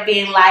instead of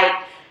being like,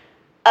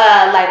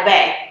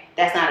 babe,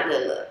 that's not a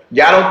good look.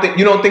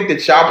 You don't think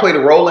that y'all played a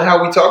role in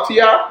how we talk to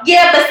y'all?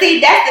 Yeah, but see,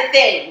 that's the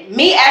thing.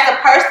 Me as a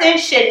person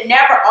should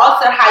never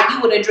alter how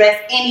you would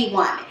address any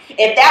woman.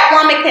 If that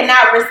woman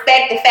cannot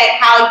respect the fact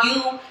how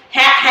you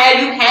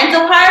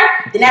handle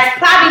her, then that's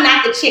probably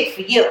not the chick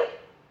for you.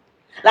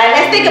 Like,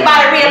 let's think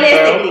about it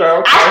realistically.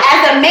 Okay.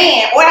 As a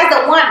man or as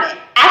a woman,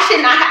 I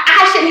shouldn't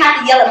have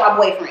to yell at my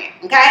boyfriend,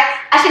 okay?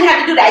 I shouldn't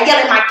have to do that. I yell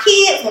at my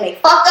kids when they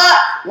fuck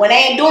up, when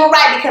they ain't doing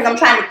right, because I'm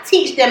trying to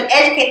teach them,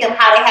 educate them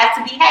how they have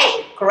to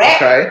behave, correct?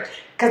 Okay.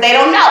 Because they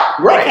don't know.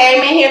 Right. They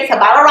came in here to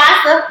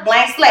Rasa,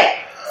 blank slate.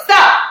 So,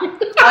 your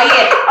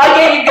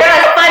girl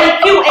is funny,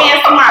 cute, and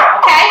smart,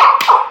 okay?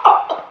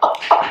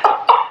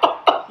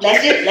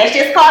 Let's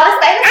just call it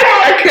spade a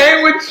spade. I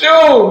came with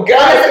you,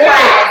 guys.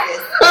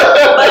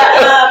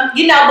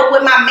 But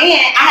with my man,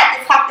 I had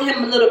to talk to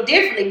him a little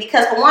differently,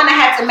 because for one, I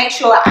had to make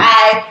sure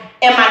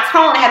in my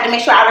tone, I had to make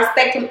sure I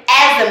respect him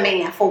as a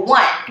man, for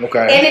one.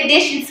 Okay. In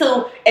addition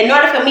to, in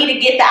order for me to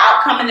get the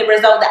outcome and the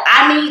result that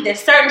I need, there's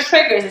certain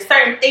triggers and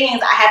certain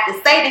things I have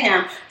to say to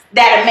him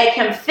that'll make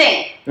him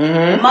think.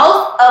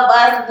 Most of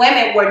us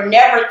women were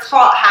never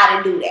taught how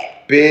to do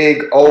that.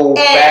 Big old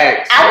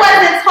facts. I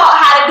wasn't taught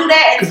how to do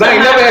that. Because I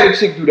ain't never had a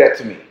chick do that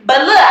to me.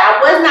 But look, I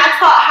was not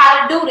taught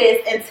how to do this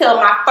until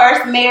my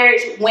first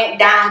marriage went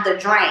down the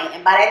drain.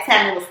 And by that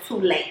time, it was too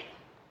late.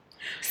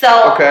 So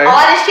all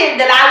the shit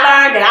that I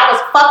learned that I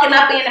was fucking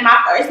up in my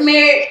first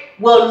marriage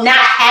will not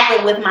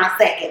happen with my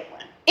second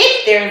one.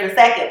 If there is a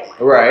second one.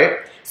 Right.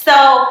 So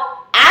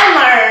I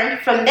learned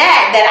from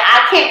that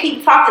I can't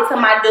keep talking to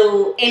my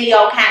dude any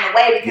old kind of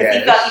way, because he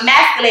felt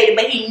emasculated,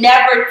 but he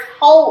never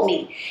told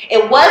me.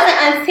 It wasn't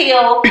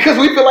until... Because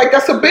we feel like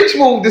that's a bitch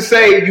move to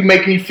say you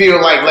make me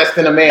feel like less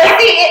than a man.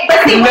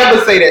 But see,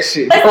 never say that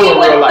shit. But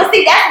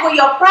see, that's where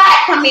your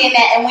pride come in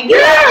at. And when you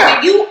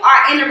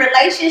are in a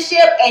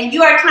relationship and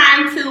you are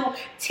trying to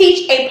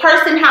teach a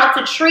person how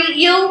to treat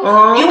you,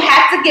 you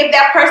have to give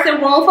that person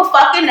room for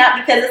fucking up,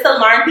 because it's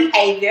a learned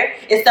behavior.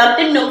 It's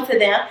something new to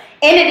them.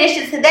 In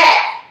addition to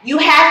that, you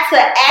have to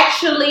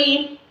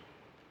actually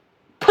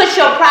put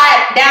your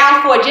pride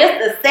down for just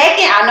a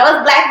second. I know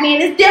as black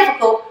men it's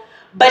difficult,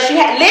 but you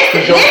have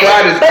listen. Your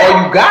pride is all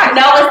you got.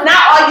 No, it's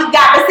not all you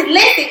got. But see,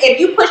 listen, if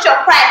you put your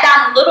pride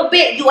down a little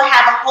bit, you will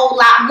have a whole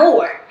lot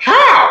more.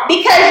 How?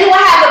 Because you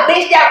will have a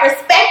bitch that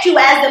respects you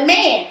as a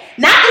man.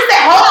 Not to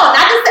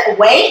say,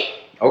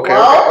 wait. Okay.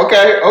 Not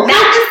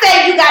to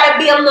say you gotta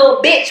be a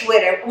little bitch with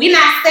her. We're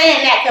not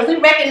saying that, because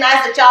we recognize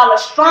that y'all are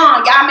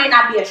strong. Y'all may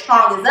not be as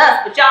strong as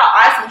us, but y'all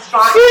are some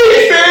strong.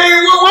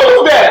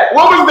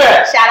 What was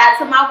that? Shout out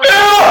to my women.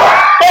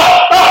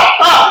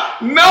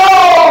 No,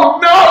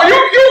 you.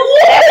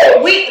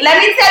 Let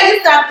me tell you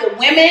something.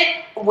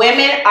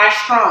 Women are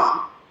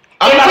strong.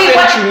 I'm not saying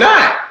that you're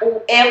not.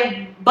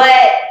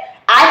 But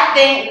I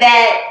think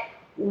that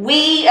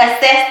we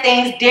assess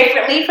things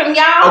differently from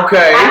y'all.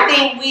 Okay. I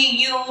think we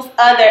use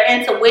other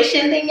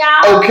intuition than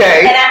y'all.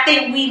 Okay. And I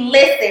think we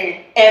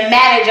listen and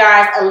manage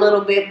ours a little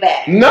bit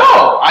better.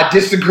 No, I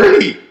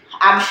disagree.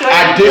 I'm sure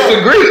I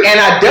disagree. And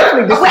I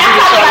definitely disagree. I'm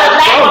talking about a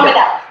black woman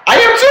though. I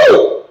am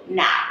too.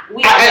 Nah,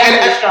 we are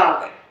definitely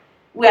stronger.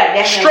 We are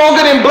definitely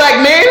stronger than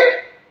black men?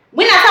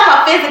 We're not talking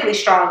about physically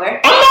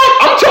stronger.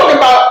 I'm talking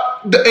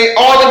about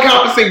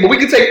all-encompassing, but we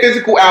can take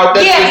physical out.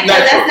 That's just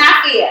natural. That's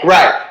not fair.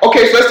 Right.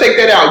 Okay, so let's take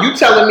that out. You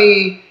telling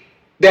me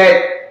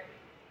that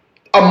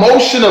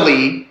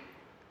emotionally,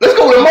 let's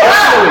go with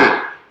emotionally.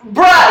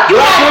 Bruh, you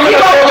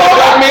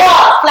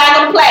flag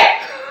on the play.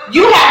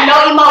 You have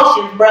no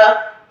emotions, bruh.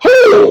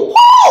 Who?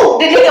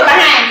 The nigga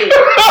behind you.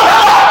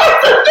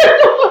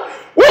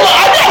 Well,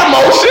 I got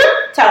emotion.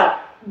 So,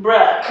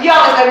 bruh, you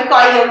always gonna be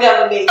calling your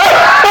government.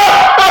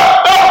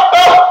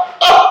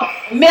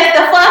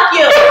 Mr. Fuck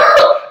you.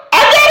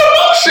 I got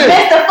emotion.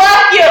 Mr.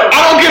 Fuck you. I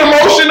don't get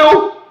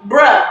emotional.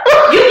 Bruh,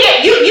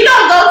 you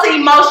don't go to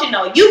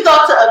emotional. You go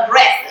to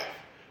aggressive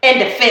and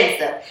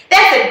defensive.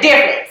 That's the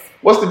difference.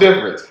 What's the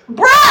difference?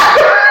 Bruh!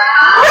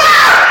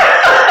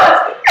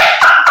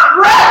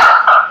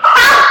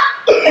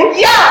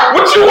 Yo!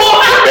 What you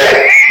want from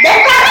me?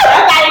 That's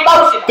not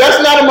emotional. That's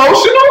not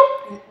emotional?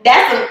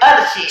 That's some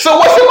other shit. So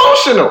what's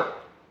emotional?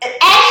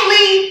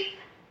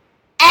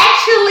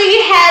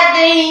 Actually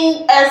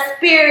having a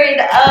spirit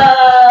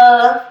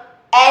of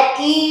at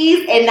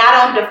ease and not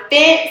on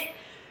defense.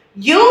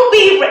 We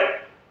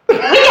can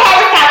have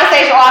this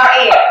conversation off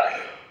air.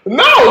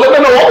 No. You'll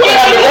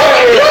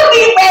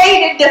be ready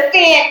to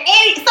defend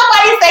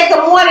somebody say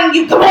good morning,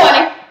 you good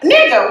morning.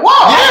 Nigga,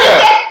 whoa.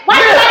 Yeah.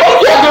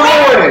 Good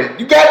morning.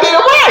 You goddamn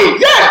right.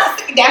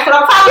 Yes. That's what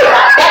I'm talking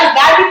about. That is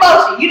not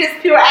emotion. You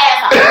just pure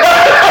asshole.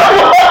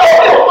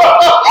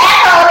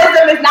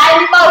 Assholism is not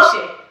an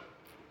emotion.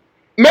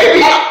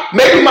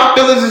 Maybe my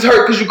feelings is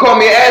hurt because you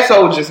called me an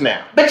asshole just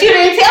now. But you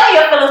didn't tell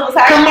me your feelings was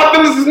hurt. Because my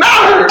feelings is not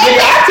hurt.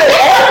 Nigga, I take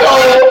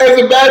asshole as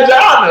a bad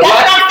job. That's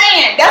what I'm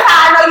saying. That's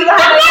how I know you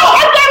don't have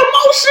I got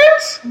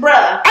emotions.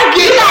 Bruh. I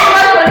get you got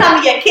emotions when it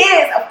comes to your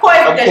kids, of course,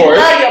 because you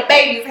love your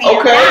babies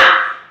hands down.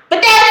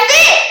 But that's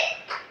it.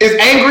 Is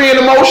angry an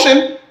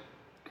emotion?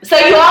 So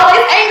you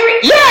always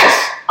angry? Yes.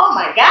 Oh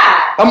my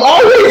God. I'm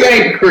always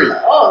angry.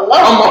 Oh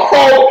Lord.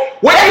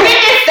 Where do you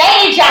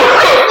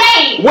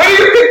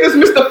think this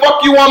Mr.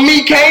 Fuck You on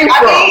me came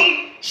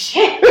from?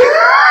 Shit.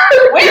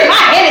 Where's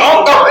my energy?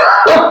 Oh my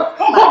God.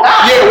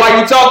 Yeah, while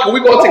you talking,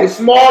 we're gonna take a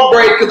small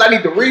break because I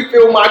need to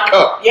refill my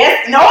cup.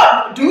 Yes. No.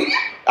 Do you?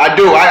 I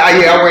do.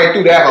 I ran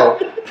through that hole.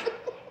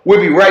 We'll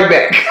be right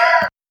back.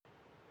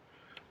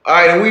 All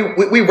right, and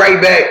we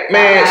right back,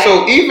 man. Right.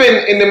 So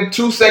even in them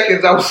 2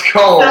 seconds I was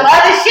gone. Some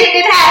other shit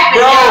didn't happen,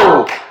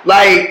 bro.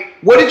 Like,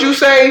 what did you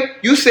say?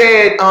 You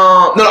said,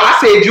 no, I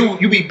said you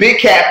be big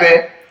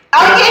capping. Oh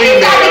yeah, you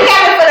got big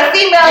capping for the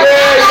females.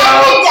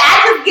 Yeah,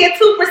 I just get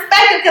two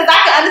perspectives because I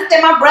can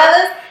understand my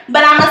brothers,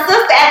 but I'm a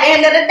sister at the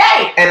end of the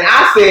day. And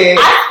I said,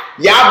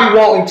 y'all be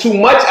wanting too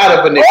much out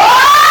of a nigga.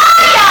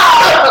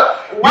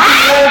 Why? You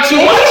be wanting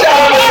too much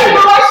out of a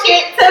nigga.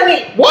 Bullshit to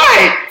me. What?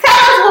 Tell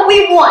us what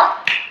we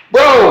want.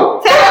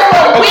 Bro, tell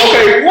us what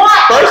we want.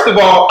 First of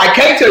all, I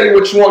can't tell you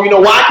what you want. You know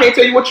why I can't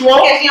tell you what you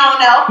want? Because you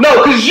don't know. No,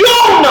 because you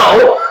don't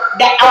know.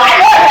 I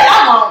know that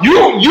I want.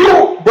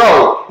 You,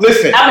 bro,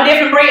 listen. I'm a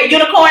different breed.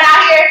 Unicorn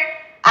out here.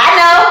 I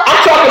know.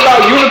 I'm talking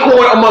about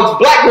unicorn amongst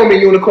black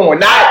women unicorn.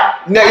 Yeah.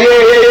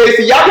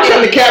 See, y'all be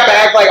trying to cap and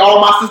act like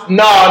all my sisters.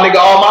 Nah, nigga,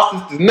 all my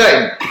sisters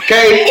nothing.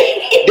 Okay?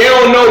 They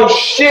don't know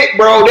shit,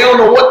 bro. They don't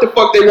know what the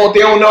fuck they want.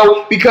 They don't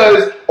know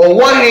because on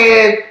one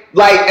hand,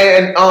 like,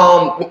 and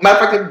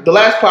matter of fact, the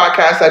last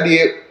podcast I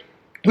did,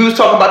 we was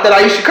talking about that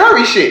Aisha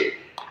Curry shit.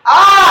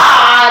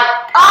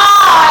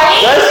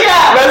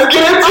 Let's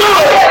get into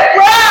it.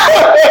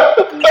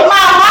 My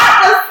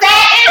heart was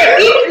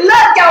sad.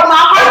 Look, yo, my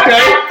heart.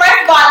 Okay.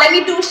 First of all, let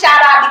me do a shout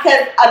out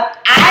because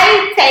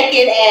I take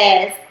it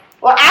as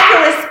I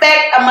can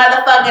respect a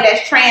motherfucker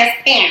that's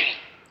transparent.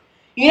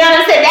 You know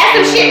what I'm saying? That's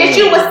some shit that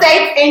you would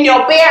say in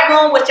your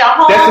bedroom with your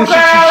homegirl. That's some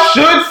shit you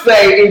should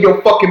say in your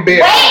fucking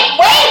bedroom.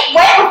 Wait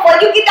before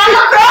you get down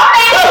the girl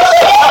back.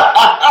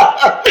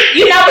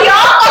 You know, we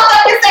all fucked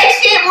up and say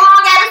shit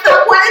wrong at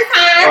some point in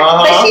time.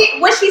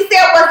 But what she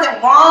said wasn't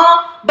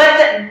wrong. But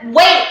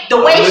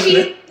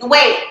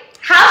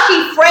how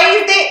she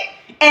phrased it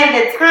and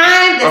the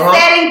time, the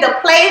setting,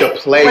 the place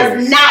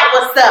was not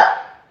what's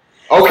up.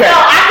 Okay. So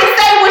I can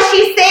say what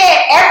she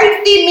said.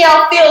 Every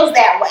female feels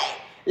that way.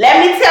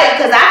 Let me tell you,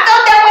 because I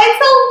felt that way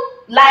too.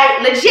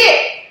 Like,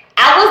 legit.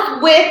 I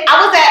was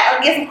at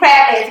get some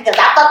crab legs because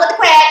I fuck with the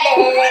crab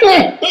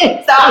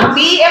legs. So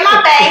me and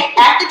my bae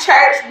after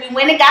church, we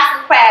went and got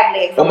some crab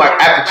legs. Oh my!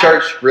 After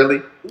church,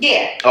 really?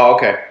 Yeah. Oh,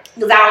 okay.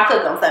 Because I don't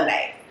cook on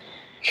Sundays.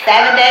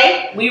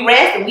 Saturday, we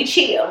rest and we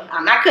chill.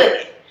 I'm not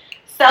cooking.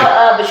 So,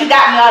 but you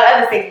got me all the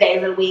other 6 days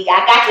of the week.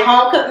 I got your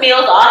home cooked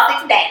meals all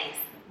 6 days.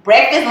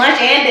 Breakfast, lunch,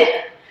 and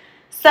dinner.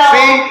 So,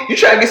 see, you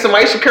trying to get some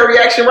Aisha Curry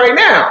action right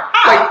now.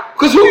 Like,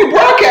 because who you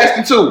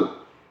broadcasting to?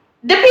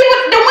 The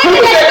women. Who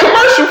was that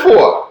commercial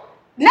for?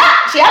 Nah,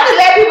 I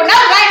just let people know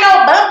I ain't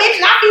no bum bitch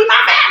and I feed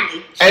my family.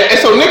 And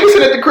so niggas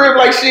sit at the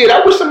crib like, shit, I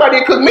wish somebody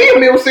had cooked me a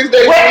meal 6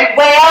 days. Well,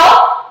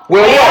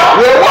 what?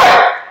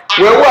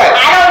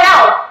 I don't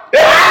know.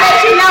 I'll let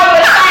you know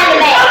what's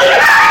finding that.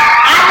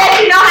 I'll let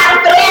you know how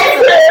to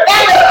finesse it.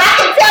 I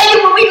can tell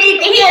you what we need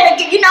to hear to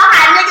get, you know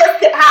how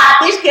a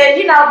bitch could,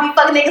 be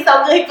fucking niggas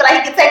so good he feel like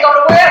he can take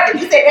over the world.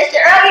 Did you say that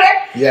shit earlier?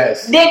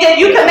 Yes. Nigga,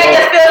 you can make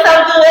us feel so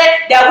good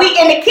that we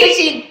in the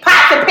kitchen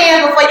pots and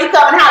pans before you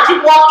come in the house.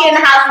 You walk in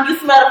the house and you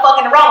smell the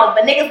fucking aromas.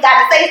 But niggas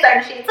gotta say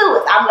certain shit to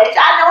us. I'm gonna let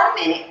y'all know in a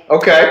minute.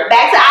 Okay.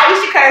 Back to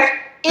Aisha Curry.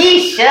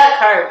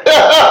 Isha Curry.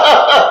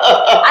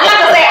 I'm not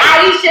gonna say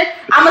Aisha.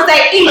 I'm gonna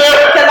say Isha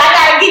because I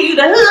gotta give you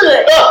the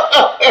hood.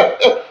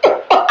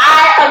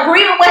 I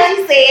agree with what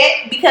she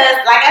said because,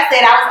 like I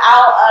said, I was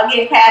out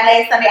getting crab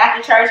legs Sunday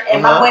after church,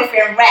 and my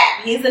boyfriend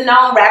rap. He's a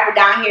known rapper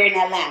down here in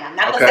Atlanta. I'm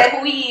not gonna say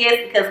who he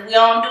is because we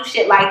don't do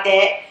shit like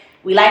that.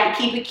 We like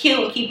to keep it cute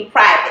and keep it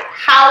private.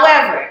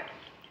 However,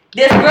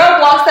 this girl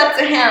walks up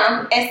to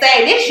him and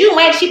say, "This you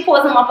ain't?" She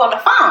pulls him up on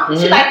the phone.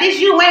 She like, "This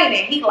you ain't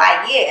it?" He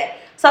like, "Yeah."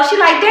 So she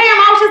like, "Damn,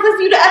 I was just listening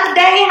to you the other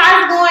day.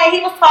 How's it going?" He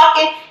was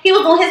talking. He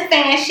was doing his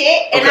fan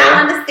shit, and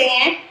I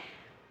understand.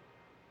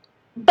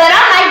 But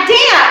I'm like,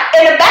 damn.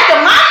 In the back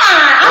of my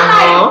mind, I'm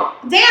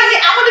like, damn.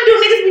 I want to do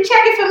niggas be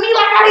checking for me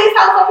like how these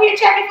hoes up here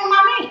checking for my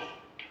man.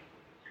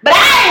 But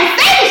I didn't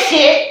say the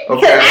shit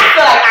because I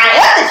feel like I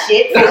am the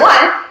shit for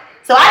one.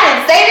 So I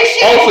didn't say the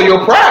shit. Oh, so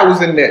your pride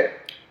was in there.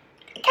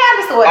 Kind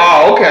of sort of.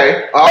 Oh,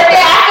 okay. But then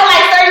I feel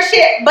like certain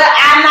shit. But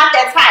I'm not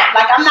that type.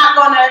 Like I'm not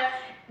gonna.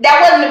 That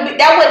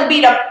wouldn't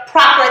be the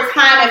proper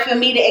timing for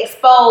me to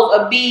expose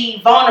or be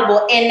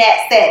vulnerable in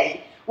that setting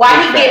while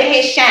he getting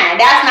his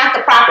shine. That's not the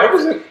proper.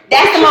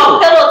 That's the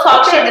more pillow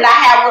talk shit that I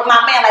have with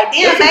my man. Like,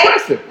 damn, babe,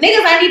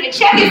 niggas ain't even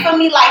checking for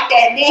me like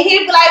that. Then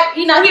he'd be like,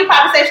 you know, he'd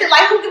probably say shit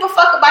like, who give a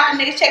fuck about the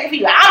niggas checking for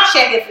you? I'm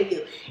checking for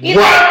you.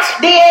 You know,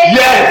 then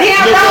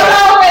roll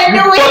over and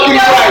do what he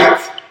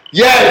does.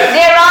 Yes.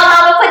 Then roll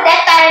over, put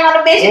that thing on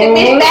the bitch, and the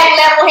bitch back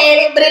level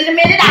headed. But in a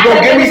minute, you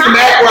gonna give me some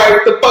act right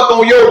with the fuck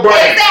on your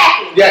brain.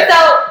 Exactly. Yes.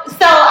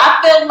 So I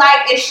feel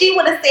like if she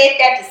would have said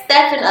that to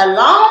Stephen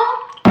alone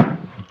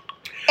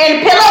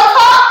and pillow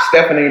talk.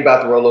 Stephen ain't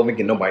about to roll over and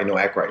get nobody no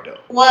act right though.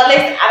 Well,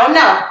 listen, I don't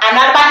know. I'm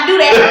not about to do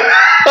that.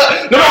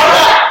 No,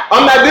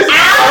 I'm not. This.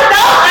 I don't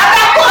know. I'm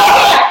not doing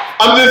that.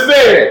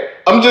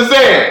 I'm just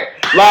saying.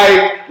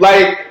 Like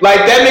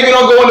that nigga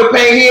don't go in the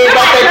paint. He ain't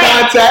about that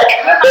contact.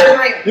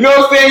 You know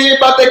what I'm saying? He ain't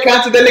about that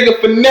contact. That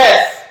nigga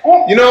finesse.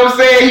 You know what I'm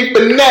saying? He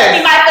finesse.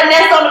 He might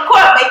finesse on the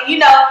court, but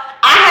you know,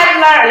 I have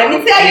learned. Let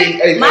me tell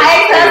you, my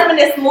ex-husband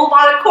is smooth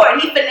on the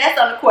court. He finesse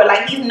on the court.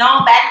 Like he's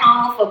known back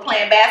home for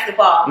playing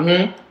basketball.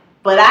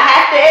 But I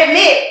have to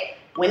admit,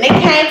 when it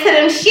came to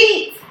them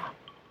sheets,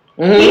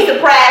 he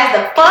surprised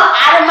the fuck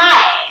out of my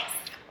ass.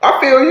 I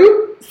feel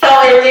you. So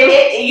I've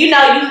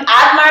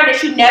learned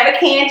that you never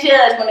can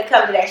judge when it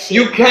comes to that shit.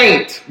 You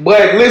can't.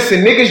 But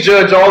listen, niggas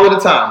judge all of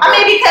the time. Bro.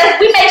 I mean, because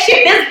we make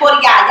shit visible to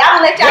y'all. Y'all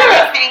don't let y'all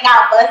niggas hang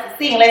out for us to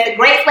see unless the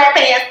great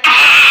sweatpants.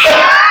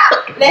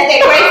 Unless they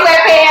great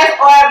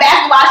sweatpants or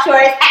basketball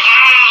shorts.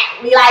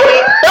 We like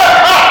it.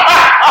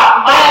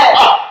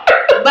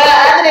 But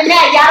other than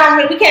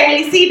that, we can't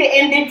really see the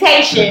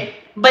indentation.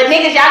 But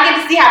niggas, y'all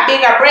get to see how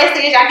big our breast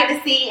is. Y'all get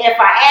to see if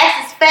our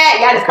ass is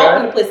fat. Y'all just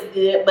hoping the pussy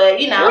good. But,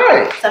 you know,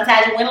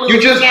 sometimes you win and lose.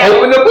 You just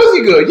hoping the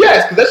pussy good.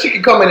 Yes, because that shit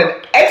can come in an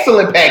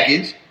excellent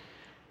package.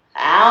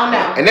 I don't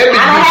know. And that bitch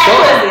I don't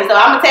have pussy, so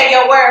I'm going to take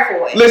your word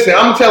for it. Listen,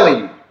 I'm telling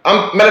you.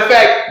 Matter of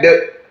fact,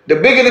 the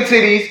bigger the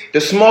titties,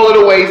 the smaller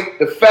the waist,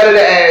 the fatter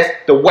the ass,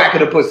 the whacker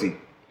the pussy.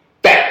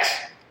 Facts.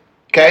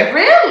 Okay?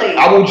 Really?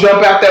 I will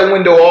jump out that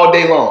window all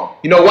day long.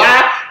 You know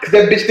why? Because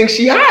that bitch thinks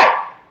she hot.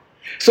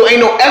 So ain't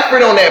no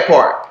effort on that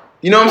part.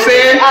 You know what I'm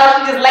saying? Oh,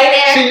 she just lay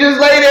there? She just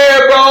lay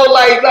there, bro.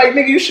 Like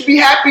nigga, you should be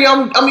happy.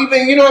 I'm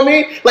even, you know what I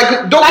mean? Like,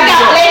 don't I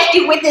blessed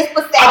you with this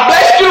pussy. I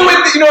blessed you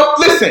with it. You know,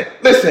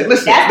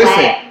 listen.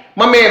 Bad.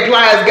 My man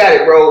Plies got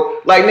it,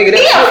 bro. Like, nigga,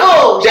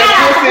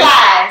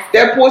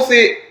 that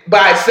pussy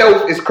by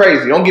itself is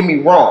crazy. Don't get me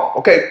wrong,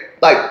 okay?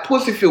 Like,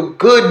 pussy feel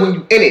good when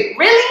you in it.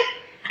 Really?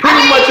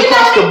 Pretty much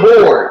across the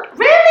board.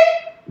 Really?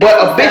 But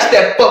a bitch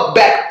that fuck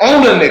back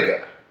on a nigga,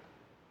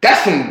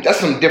 that's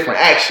some different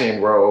action,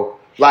 bro.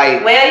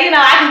 Like, well, you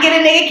know, I can get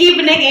a nigga, keep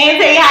a nigga, and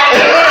tell you how to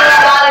get it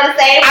all at the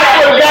same time.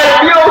 I swear to God,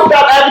 if you don't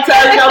stop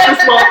advertising out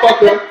this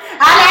motherfucker,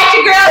 I'll let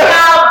your girl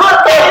know,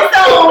 book it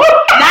soon.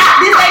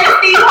 This ain't a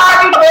Steve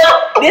Harvey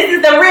book. This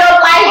is the real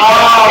life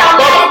book.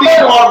 Fuck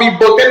Steve Harvey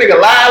book. That nigga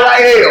lie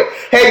like hell.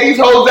 Hey,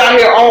 these hoes out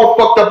here all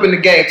fucked up in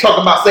the game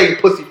talking about saving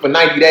pussy for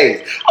 90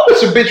 days. I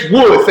wish a bitch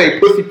would save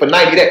pussy for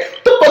 90 days.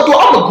 What the fuck do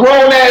I'm a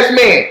grown ass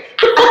man.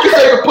 What the fuck you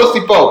saving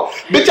pussy for?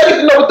 Bitch, I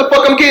need to know what the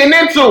fuck I'm getting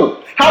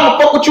into. How I'm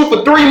gonna fuck with you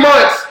for 3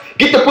 months?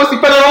 Get the pussy,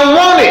 but I don't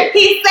want it.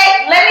 He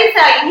said, let me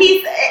tell you,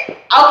 he said,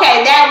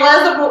 okay, that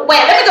was a rule.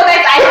 Wait, let me go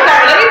back to Aisha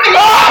Curry. Let me finish.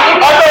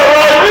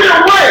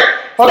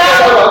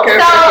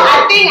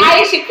 I think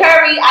Aisha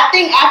Curry,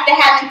 after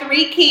having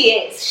 3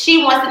 kids,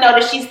 she wants to know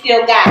that she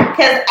still got it.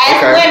 Because as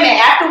women,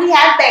 after we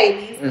have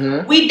babies,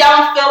 we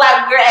don't feel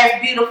like we're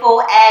as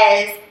beautiful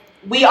as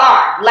we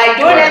are. Like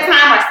during that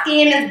time, our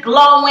skin is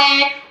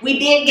glowing. We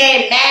did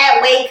gain mad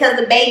weight because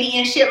of baby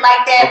and shit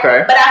like that.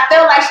 Okay. But I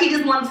felt like she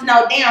just wanted to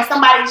know, damn,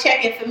 somebody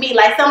checking for me.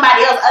 Like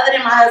somebody else other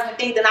than my husband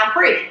thinks that I'm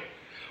pretty.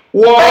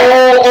 Whoa,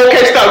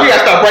 okay, stop. We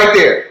gotta stop right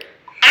there.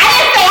 I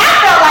didn't say I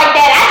felt like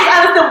that. I just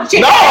understood what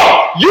you No,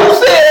 you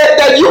said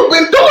that you've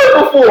been doing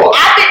it before.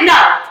 I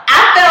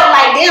felt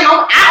like,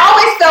 damn, I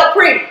always felt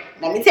pretty.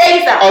 Let me tell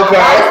you something. Okay.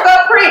 I always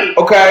felt pretty.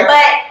 Okay.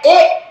 But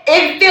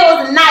it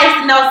feels nice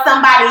to know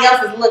somebody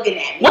else is looking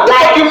at me. What the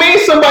fuck you mean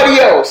somebody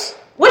else?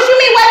 What you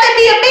mean, whether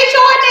it be a bitch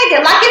or a nigga?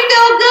 Like, it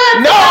feel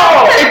good?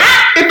 No,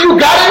 if you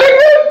got a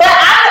nigga. But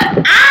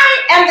I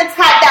am the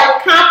type that would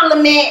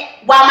compliment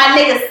while my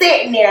nigga's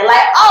sitting there.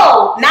 Like,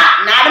 oh,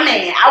 not a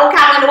man. I would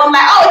compliment the woman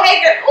like, oh,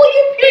 hey girl, oh,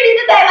 you pretty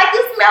today. Like,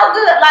 you smell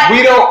good. Like,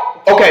 we don't.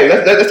 Okay,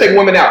 let's take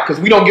women out because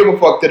we don't give a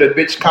fuck that a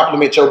bitch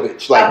compliment your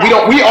bitch. Like,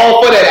 okay. We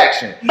all for that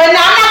action. But no,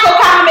 I'm not gonna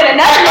compliment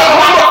another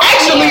nigga.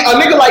 Actually, a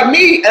nigga like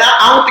me, and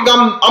I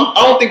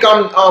don't think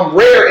I'm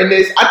rare in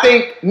this. I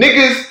think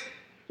niggas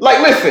like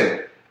listen.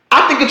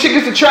 I think a chick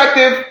is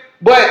attractive,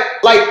 but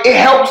like it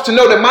helps to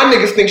know that my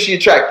niggas think she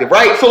attractive,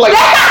 right? So like,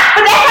 but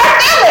that's her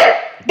feeling.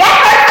 That's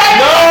her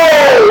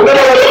feeling. No.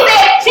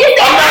 She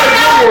said, I'm not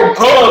agreeing.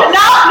 Hold on.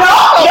 No.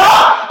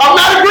 I'm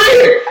not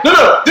agreeing.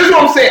 No. This is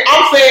what I'm saying.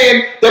 I'm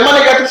saying that my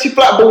nigga think she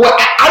fly, but what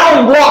I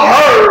don't want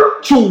her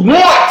to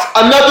want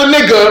another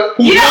nigga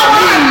who's not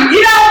me.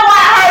 You don't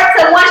want her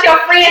to want your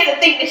friends to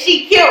think that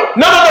she cute.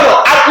 No.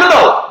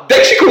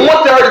 She can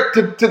want her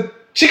to.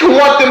 She can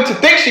want them to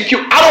think she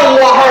cute. I don't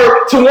want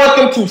her to want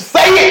them to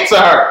say it to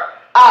her.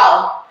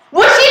 Oh.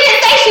 Well, she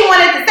didn't say she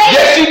wanted to say it.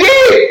 Yes, she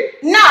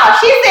did. No,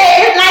 she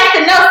said it's nice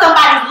to know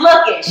somebody's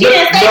looking. She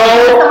didn't say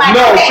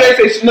No.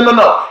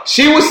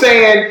 She was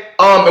saying,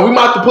 and we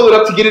might have to pull it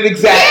up to get it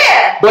exact.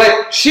 Yeah.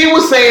 But she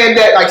was saying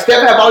that like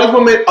Steph have all these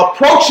women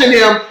approaching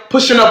him,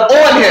 pushing up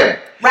on him.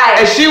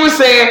 Right. And she was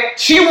saying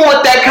she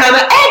want that kind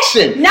of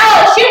action. No,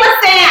 she was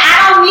saying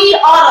I don't need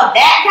all of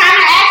that kind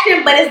of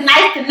action, but it's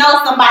nice to know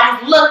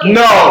somebody's looking.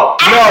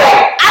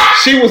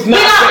 She was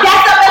not.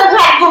 That's something we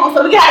had to Google,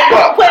 so we got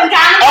to put in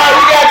comments. All right,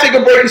 we got to take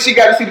a break and she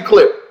got to see the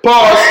clip.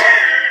 Pause.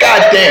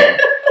 God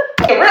damn.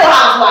 The Real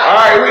Housewives. All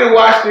right, we done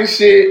watched this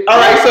shit. All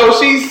right, so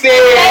she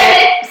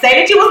said. Say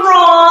that you was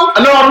wrong.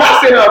 No, I'm not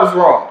saying I was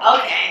wrong.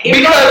 Okay.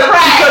 Because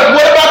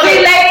what about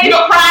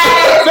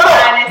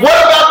what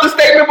about the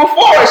statement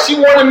before? She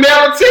wanted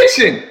male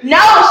attention.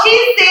 No,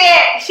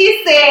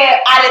 she said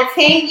out of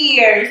 10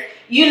 years,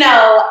 you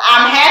know,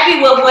 I'm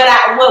happy with where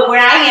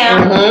I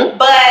am,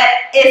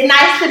 but it's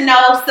nice to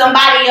know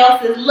somebody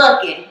else is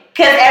looking.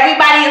 Because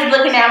everybody is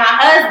looking at my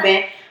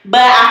husband.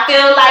 But I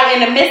feel like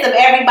in the midst of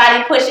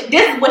everybody pushing,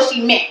 this is what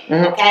she meant,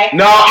 okay?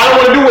 No, I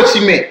don't want to do what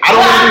she meant. I don't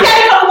want to do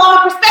it. From a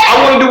woman perspective.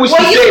 I want to do what she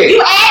said. You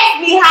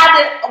asked me I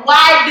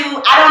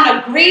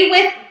don't agree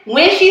with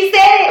when she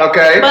said it,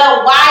 okay,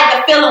 but why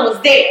the feeling was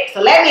there.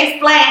 So let me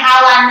explain how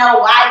I know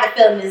why the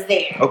feeling is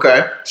there.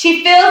 Okay.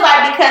 She feels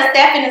like because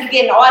Stephen is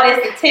getting all this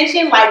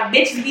attention, like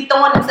bitches be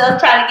throwing themselves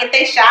trying to get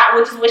their shot,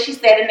 which is what she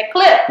said in the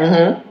clip.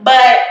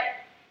 But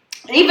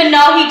even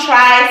though he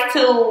tries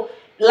to,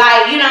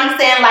 like, you know what I'm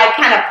saying, like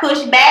kind of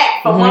push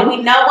back from what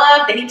we know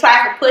of, that he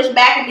tries to push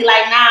back and be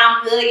like, nah,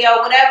 I'm good, yo,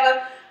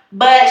 whatever.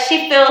 But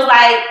she feels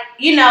like,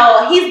 you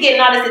know, he's getting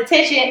all this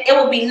attention. It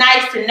would be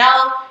nice to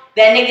know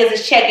that niggas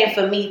is checking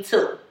for me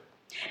too.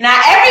 Now,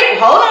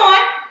 hold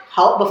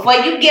on, before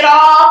you get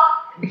all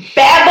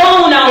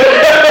baboon on me.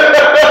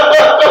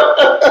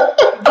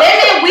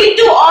 Women, we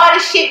do all the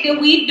shit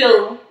that we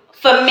do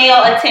for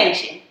male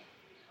attention.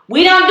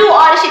 We don't do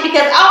all the shit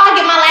because, I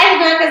get my lashes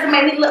done because it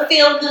made me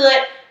feel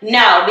good.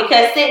 No,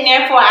 because sitting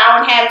there for an hour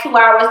and a half, 2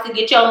 hours to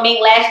get your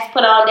mink lashes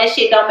put on, that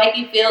shit don't make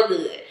you feel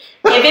good.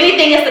 If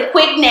anything, it's a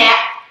quick nap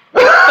for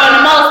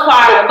the most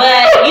part.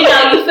 But, you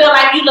know, you feel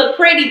like you look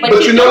pretty, but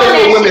you know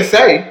what women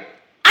say.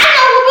 I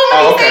know what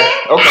women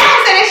say. Okay. I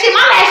don't say that shit.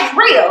 My lash is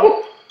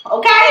real.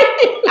 Okay?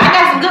 I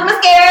got some good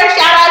mascara.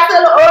 Shout out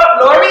to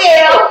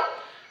L'Oreal.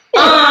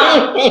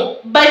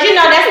 But, you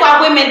know, that's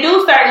why women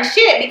do certain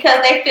shit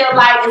because they feel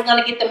like it's going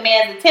to get the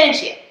man's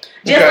attention.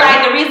 Just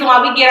like the reason why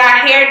we get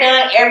our hair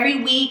done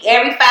every week,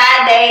 every 5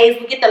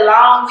 days, we get the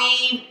long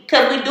weave,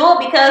 because we do it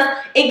because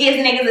it gets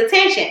niggas'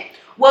 attention.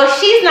 Well,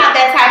 she's not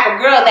that type of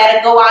girl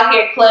that'll go out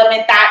here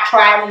clubbing, thought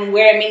trying,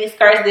 wearing mini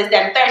skirts, this,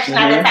 that, and the third. She's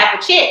not that type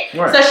of chick.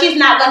 Right. So she's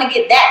not going to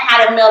get that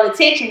kind of male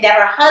attention that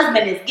her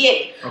husband is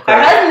getting. Okay. Her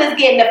husband is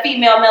getting the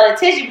female male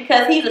attention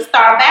because he's a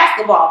star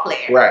basketball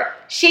player. Right.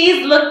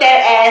 She's looked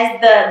at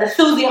as the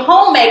Susie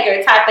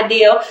Homemaker type of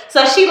deal.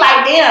 So she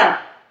like, damn,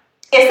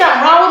 is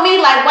something wrong with me?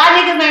 Like, why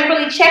niggas ain't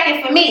really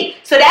checking for me?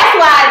 So that's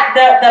why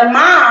the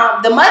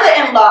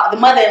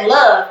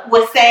mother-in-law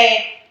was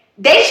saying,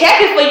 they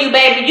checking for you,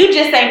 baby. You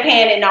just ain't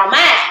paying it no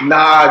mind.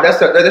 Nah,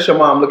 that's your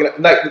mom looking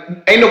at. Like,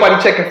 ain't nobody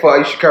checking for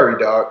Ayesha Curry,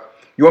 dog.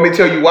 You want me to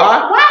tell you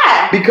why?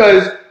 Why?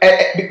 Because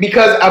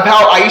of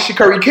how Ayesha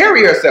Curry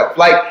carry herself.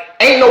 Like,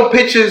 ain't no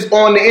pictures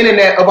on the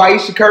internet of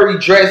Ayesha Curry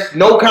dressed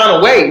no kind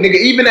of way, nigga.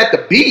 Even at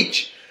the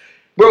beach.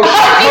 Bro, bro,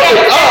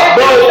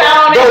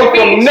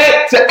 from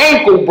neck to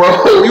ankle, bro.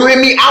 You hear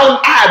me? I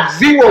have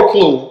zero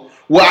clue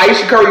what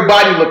Ayesha Curry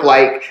body look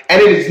like,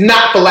 and it is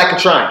not for lack of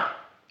trying.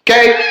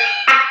 Okay,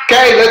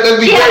 let's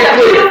be very clear. She has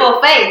a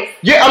beautiful face.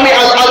 Yeah, I mean,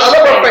 I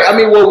love her face. I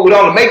mean, well, with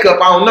all the makeup,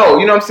 I don't know.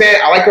 You know what I'm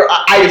saying? I like her.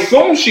 I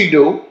assume she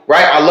do,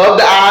 right? I love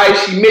the eyes.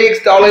 She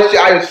mixed all that shit.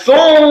 I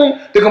assume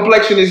the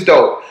complexion is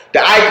dope. The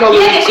eye color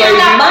is crazy. Yeah,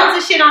 she got bumps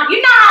and shit on. You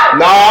know how?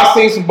 Nah, I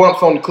seen some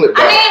bumps on the clip, bro.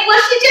 I mean, well,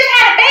 she just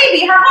had a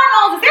baby. Her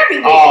hormones is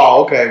everywhere.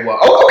 Oh, okay.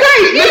 Well,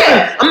 okay. Yeah.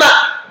 Listen, I'm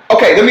not.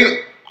 Okay,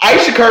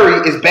 Ayesha Curry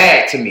is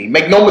bad to me.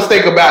 Make no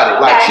mistake about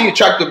it. Okay. Like, she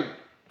attractive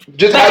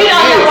Just but how you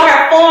don't know what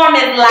her form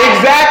is like.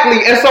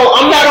 Exactly. And so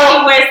I'm not on.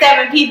 She wears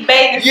 7-piece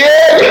bathing suits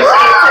Yeah.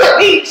 to the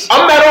beach.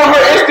 I'm not on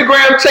her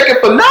Instagram checking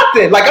for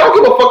nothing. Like, I don't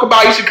give a fuck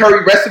about Aisha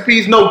Curry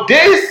recipes. No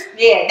diss.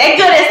 Yeah, they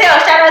good as hell.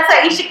 Shout out to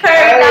Aisha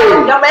Curry. Hey,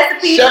 your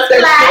recipes. Shut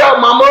that shit up,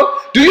 mama.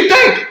 Do you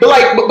think? But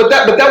like, but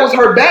that was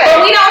her bag.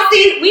 But we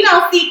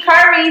don't see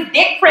Curry's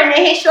dick print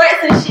in his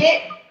shorts and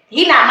shit.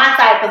 He not my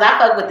type because I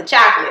fuck with the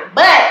chocolate.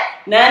 But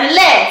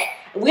nonetheless,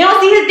 we don't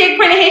see his dick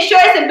print in his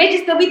shorts and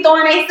bitches still be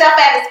throwing themselves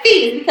at his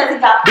feet. It's because he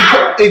got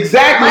power.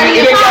 Exactly.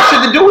 It ain't got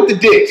shit to do with the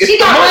dick. She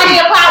got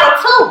money and power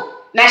too.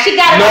 Now she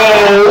got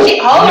She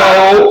ain't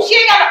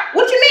got.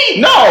 What you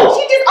mean? No.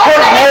 She just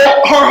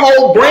her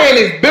whole brand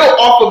is built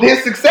off of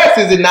his success,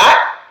 is it not?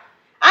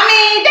 I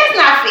mean, that's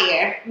not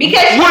fair.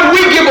 Because would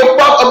we give a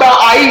fuck about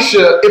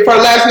Aisha if her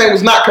last name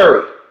was not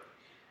Curry?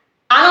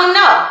 I don't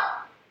know.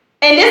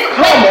 And this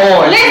come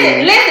on.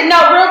 Listen, no,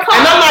 real talk.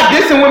 And I'm not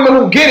dissing women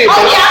who get it,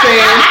 but I'm saying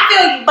I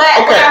feel you, but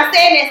what I'm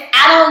saying is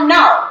I don't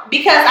know.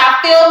 Because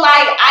I feel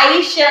like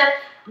Aisha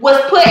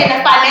was put in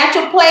a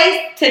financial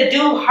place to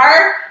do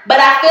her, but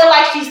I feel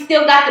like she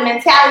still got the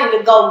mentality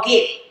to go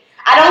get it.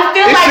 I don't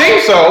feel like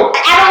seems so.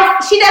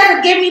 She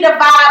doesn't give me the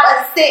vibe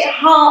of sit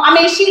home. I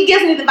mean, she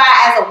gives me the vibe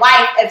as a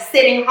wife of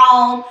sitting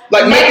home,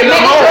 like making the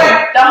home.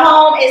 Sure the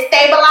home is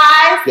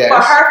stabilized for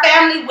her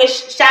family.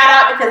 Which shout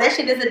out because that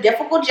shit is a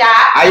difficult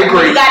job. I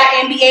agree. You got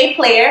an NBA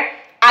player.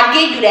 I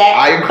give you that.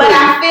 I agree. But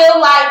I feel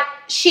like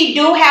she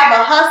do have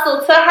a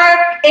hustle to her.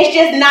 It's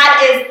just not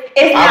as.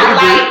 It's not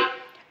like.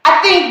 I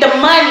think the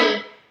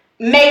money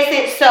makes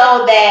it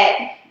so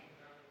that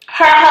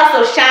her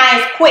hustle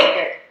shines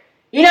quicker.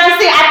 You know what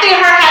I'm saying? I think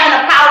her having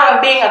the power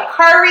of being a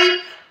Curry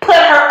put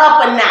her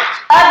up a notch.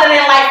 Other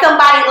than like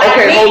somebody like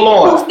me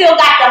who still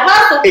got the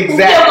hustle, who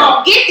still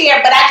gonna get there,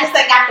 but I just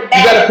ain't got the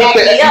bag. You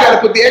gotta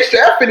put the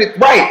extra effort in,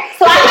 right?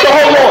 So I think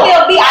she would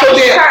still be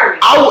Aisha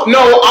Curry. I would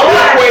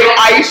equate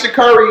Aisha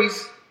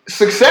Curry's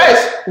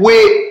success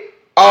with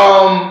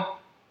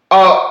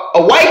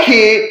a white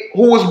kid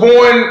who was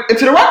born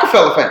into the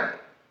Rockefeller family.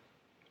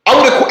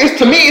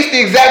 To me, it's the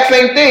exact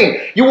same thing.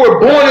 You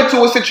were born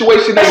into a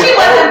situation that she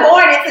wasn't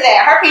born into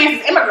that. Her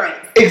parents is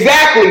immigrants.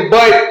 Exactly,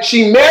 but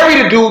she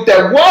married a dude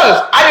that was.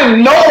 I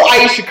didn't know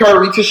Aisha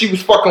Curry till she was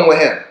fucking with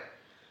him.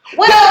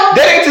 Well,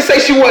 that ain't to say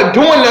she wasn't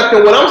doing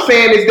nothing. What I'm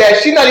saying is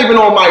that she's not even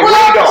on my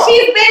radar.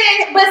 She's been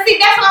in, but see,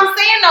 that's what I'm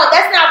saying though.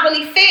 That's not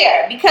really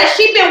fair because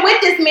she's been with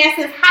this man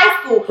since high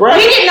school. Right.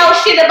 We didn't know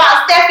shit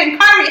about Stephen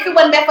Curry if it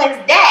wasn't for his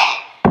dad.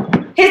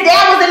 His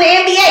dad was in the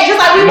NBA, just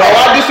like we were. No,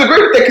 I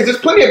disagree with that because there's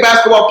plenty of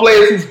basketball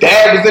players whose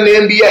dad was in the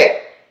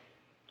NBA.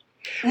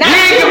 Not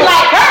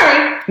like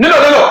Curry. No.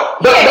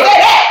 But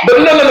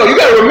no. You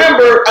got to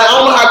remember, I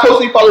don't know how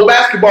closely you follow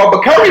basketball,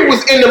 but Curry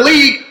was in the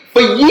league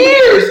for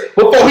years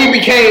before he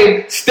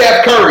became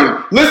Steph Curry.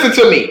 Listen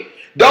to me.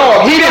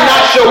 Dog, he did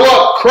not show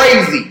up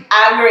crazy.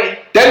 I agree.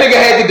 That nigga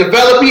had to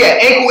develop. He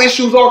had ankle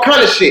issues, all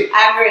kind of shit.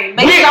 I agree.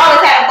 But he always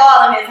had a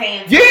ball in his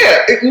hands.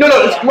 Yeah. It's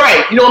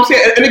right. You know what I'm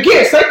saying? And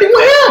again, same thing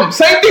with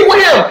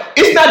him.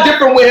 It's not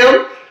different with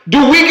him.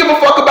 Do we give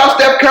a fuck about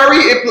Steph Curry?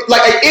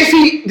 Does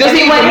he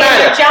even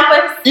matter?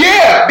 Jumpers?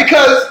 Yeah,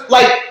 because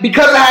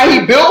of how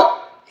he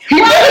built, he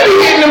better be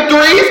hitting them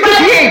threes because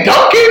he ain't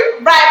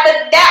dunking. Right,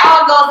 but that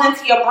all goes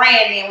into your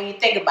brand then when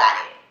you think about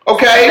it.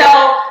 Okay.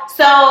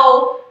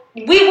 So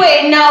we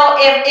wouldn't know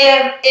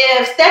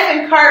if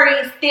Stephen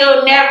Curry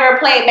still never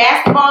played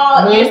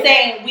basketball. Mm-hmm. You're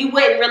saying we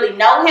wouldn't really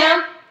know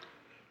him,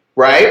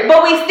 right?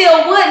 But we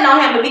still would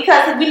know him, but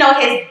because we know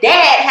his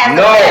dad has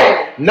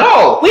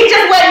no, we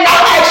just wouldn't know.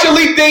 I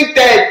actually think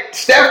that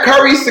Steph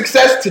Curry's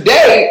success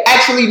today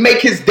actually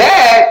make his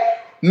dad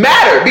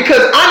matter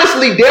because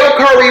honestly, Dale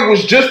Curry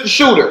was just a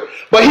shooter.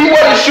 But he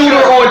wasn't a shooter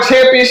on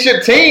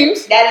championship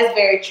teams. That is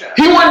very true.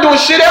 He wasn't doing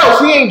shit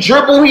else. He ain't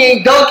dribble. He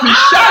ain't dunk. He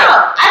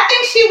shot. I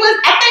think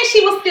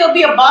she would still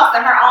be a boss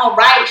in her own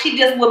right. She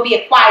just would be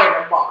a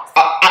quieter boss.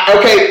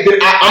 Okay,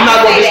 then I'm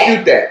not going to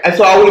dispute that. And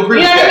so I would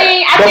agree with that. You know what I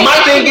mean? But my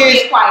thing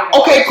is,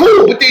 okay,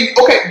 cool.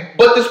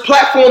 But this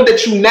platform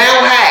that you now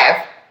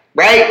have,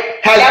 right,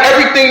 has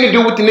everything to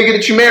do with the nigga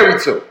that you married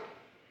to.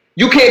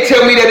 You can't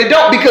tell me that it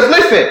don't. Because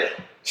listen,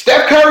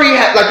 Steph Curry,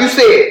 like you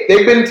said,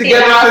 they've been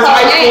together since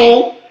high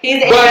school. He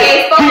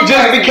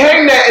just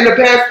became that in the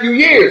past few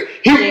years.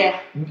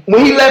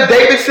 When he left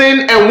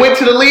Davidson and went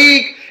to the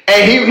league,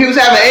 and he was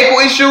having ankle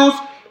issues.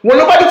 When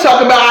nobody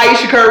talked about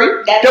Aisha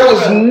Curry, there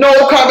was no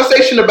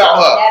conversation about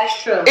her. That is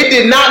true. It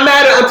did not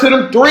matter until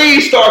them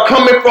threes started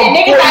coming from 40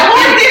 feet.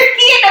 Who's this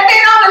kid that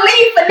been on the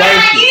league for 9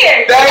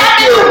 years?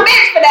 Thank you.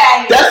 For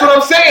that. That's what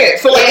I'm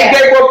saying. So if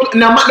they were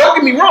now, don't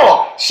get me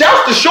wrong.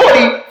 Shouts to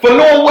Shorty for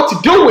knowing what to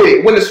do with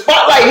it. When the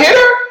spotlight hit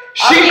her,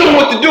 she knew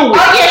what to do with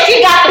it. Oh yeah,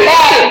 she got the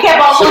bag and kept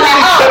on going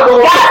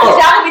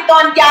y'all can be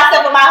throwing y'all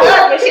stuff with my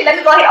husband. Shit, let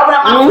me go ahead and open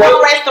up my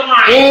food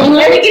restaurant.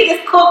 Let me get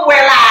this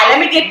cookware line.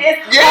 Let me get this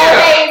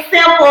homemade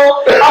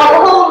simple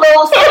on Hulu.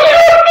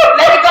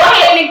 Let me go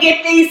ahead and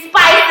get these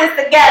spices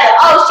together.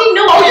 Oh, she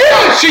knew what to do.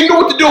 She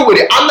knew what to do with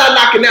it. I'm not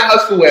knocking that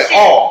hustle at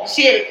all.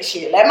 Shit.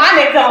 Let my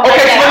nigga come.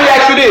 Okay, so let me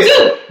ask you this.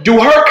 Do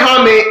her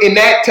comment in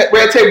that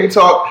Red Table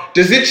Talk,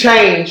 does it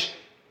change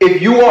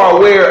if you are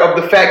aware of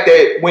the fact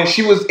that when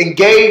she was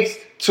engaged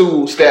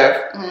to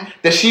Steph,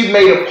 that she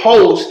made a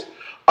post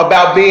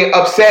about being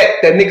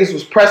upset that niggas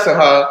was pressing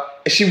her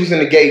and she was an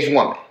engaged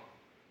woman?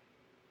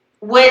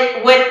 Would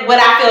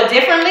I feel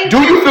differently?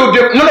 Do you feel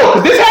different? No,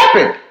 because this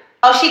happened.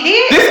 Oh, she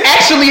did? This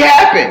actually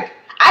happened.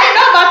 I didn't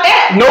know about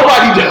that.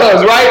 Nobody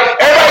does, right?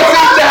 Everybody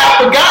seems to have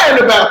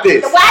forgotten about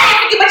this. Well,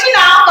 I didn't, but I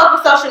don't fuck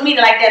with social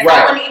media like that, so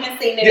I wouldn't even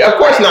seen it. Yeah, of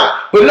course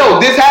not. But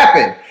no, this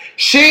happened.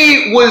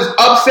 She was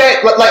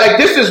upset,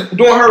 like this is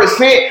during her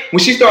ascent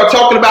when she started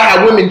talking about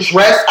how women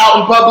dress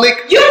out in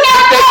public. You know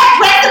that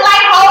dressing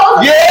like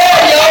hoes.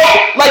 Yeah, yo,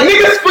 like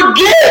niggas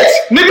forget,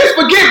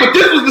 but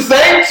this was the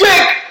same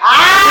chick.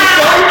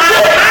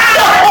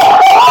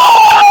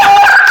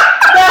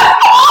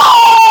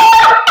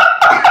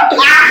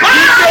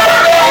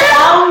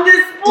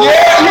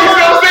 Yeah, you know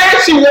what I'm saying?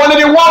 She wanted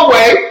it one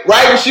way,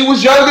 right? When she was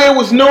younger, it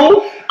was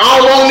new. I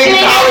don't want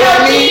niggas holler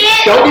at me.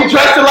 Don't be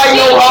dressing like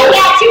no hoe.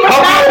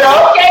 Cover it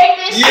up.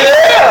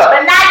 Yeah.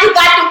 But now you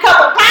got them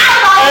couple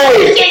pounds on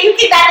you. You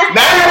keep that this.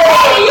 Now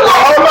you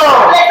hold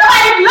on. Let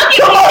somebody look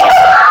at me.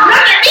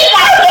 Look at me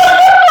like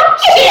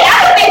shit.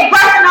 I was been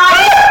brushing all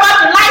this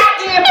fucking light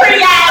skin,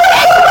 pretty ass.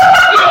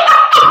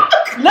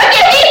 Look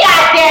at me,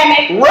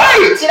 goddammit.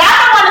 Right. Shit, I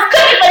don't want to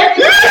cook it, but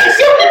it's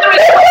shooting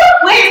through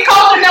with his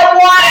coconut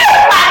water,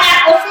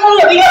 pineapple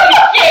smoothie and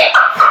shit.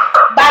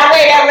 By the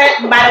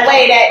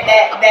way,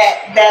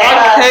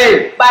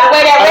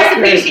 that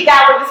recipe she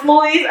got with the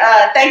smoothies.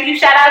 Thank you,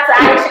 shout out to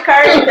Aisha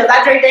Curry because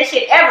I drink that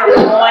shit every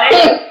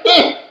morning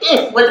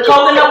with the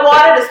coconut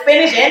water, the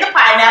spinach, and the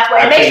pineapple.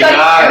 And make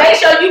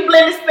sure you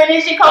blend the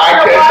spinach and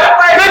coconut water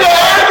first. Nigga,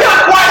 ask your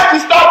question.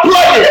 Stop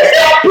plugging.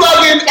 Stop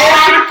plugging.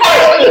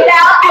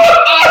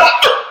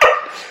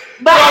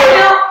 But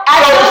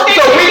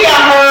so we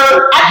got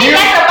her. I think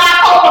that's a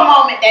bipolar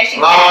moment that she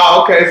had.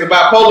 Oh, okay, it's a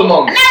bipolar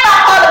moment. Not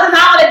bipolar because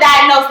I don't want to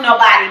diagnose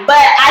nobody, but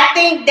I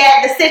think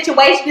that the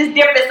situation is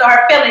different, so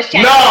her feelings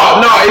change. No,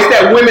 it's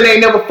that women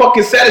ain't never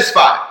fucking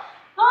satisfied.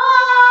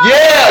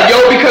 Yeah,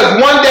 yo, because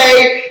one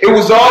day it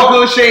was all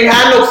good. She ain't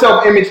had no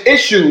self-image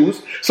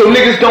issues, so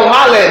niggas don't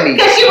holler at me.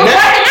 Because she was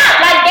working out,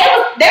 like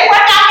they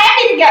worked out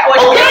heavy together. Or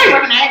she was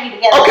working out heavy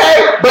together.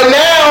 Okay, but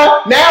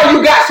now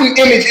you got some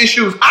image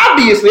issues.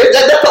 Obviously,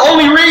 that's the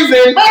only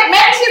reason. But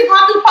maybe she's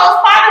going through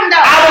postpartum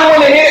though. I don't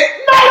want to hit.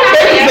 No,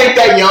 babies ain't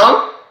that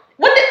young.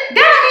 What the?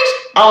 That mean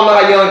I don't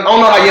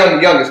know how young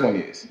the youngest one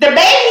is. The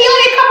baby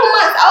only a couple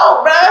months old,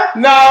 bro.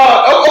 No,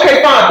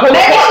 okay, fine.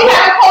 Maybe she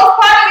having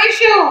postpartum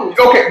issues.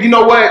 Okay, you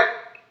know what?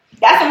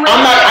 That's some real I'm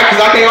not, because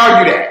I can't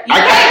argue that.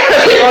 I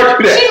can't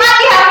argue that. She might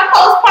be having a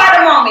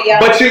postpartum moment, yo.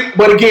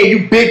 But again,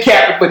 you big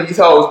capping for these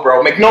hoes,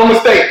 bro. Make no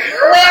mistake.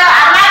 Well,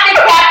 I'm not big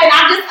capping.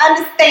 I'm just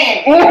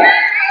understanding.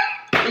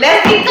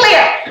 Let's be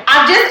clear.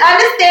 I'm just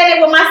understanding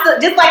with my,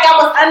 just like I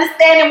was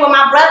understanding with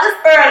my brothers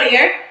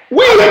earlier.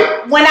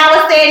 When I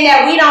was saying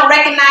that we don't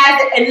recognize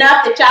it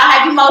enough that y'all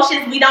have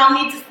emotions, we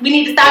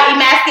need to stop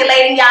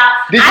emasculating y'all.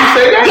 Did you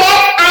say that?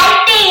 Yes, I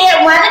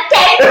did. Want to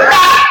take it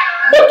back.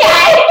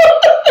 Okay.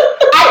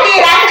 I did.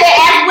 I said,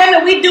 as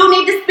women, we do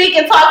need to speak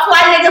and talk to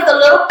our niggas a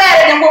little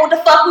better than what the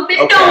fuck we've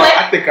been doing.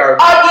 I think I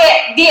remember. Oh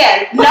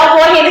yeah. No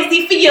more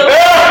Hennessy for you.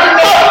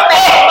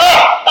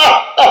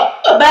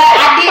 But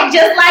I did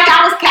just like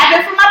I was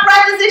capping for my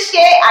brothers and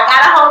shit. I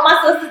gotta hold my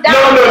sisters down.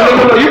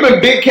 No. You've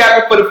been big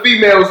capping for the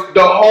females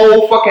the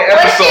whole fucking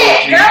episode. But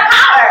shit, girl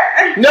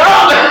power. No.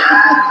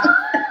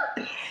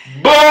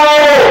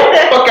 Boom!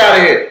 Fuck out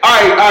of here.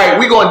 All right.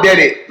 We gonna dead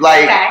it.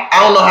 Like, okay.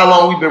 I don't know how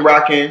long we've been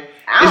rocking.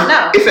 I don't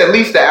know. It's at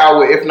least an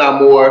hour, if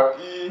not more.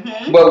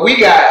 Mm-hmm. But we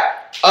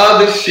got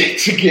other shit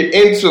to get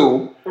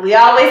into. We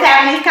always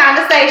having these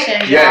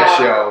conversations, yes,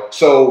 yo.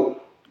 So,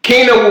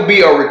 Keena will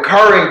be a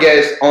recurring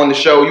guest on the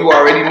show. You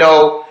already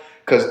know.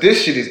 Because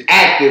this shit is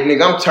active,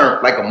 nigga. I'm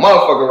turned like a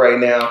motherfucker right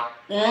now.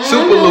 Mm-hmm.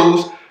 Super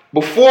loose.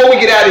 Before we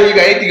get out of here, you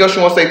got anything else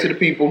you want to say to the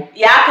people?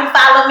 Y'all can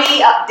follow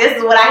me. This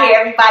is what I hear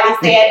everybody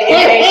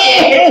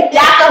saying.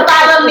 Y'all can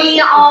follow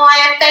me on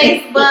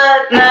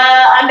Facebook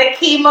under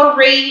Key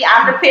Marie.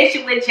 I'm the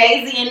picture with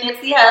Jay-Z and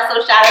Nipsey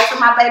Hussle. Shout out to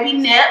my baby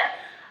Nip.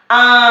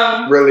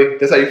 Really?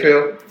 That's how you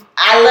feel?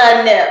 I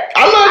love Nip.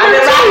 I've been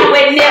rocking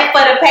with Nip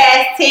for the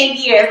past 10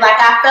 years. Like,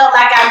 I felt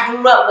like I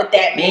grew up with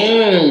that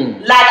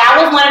man. Like, I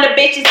was one of the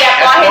bitches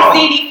that bought his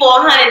CD for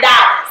 $100.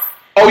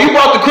 Oh, you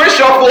bought the Chris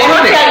show for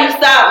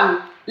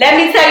 $100? Let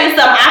me tell you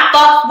something. I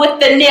fuck with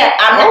the Nip.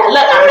 I'm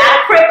not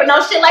a crip or no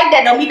shit like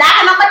that. Don't be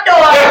knocking on my door.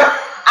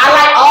 I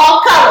like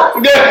all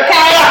colors. Okay?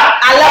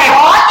 I love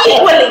all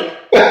equally.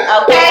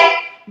 Okay?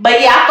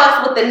 But yeah, I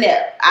fucks with the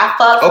Nip.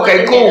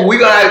 Okay, cool. We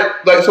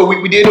got so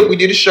we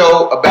did a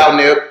show about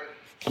Nip.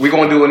 We're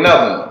gonna do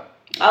another one.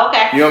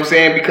 Okay. You know what I'm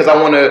saying? Because I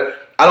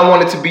don't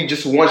want it to be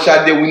just one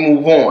shot, then we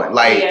move on.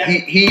 Like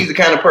he's the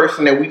kind of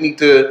person that we need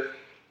to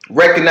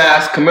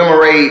recognize,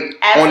 commemorate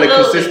on a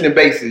consistent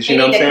basis. You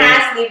know what I'm saying? He need to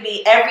constantly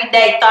be every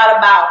day thought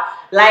about.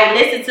 Like,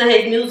 listen to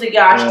his music,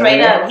 y'all,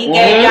 straight up. He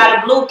gave y'all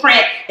the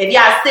blueprint. If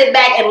y'all sit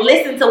back and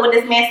listen to what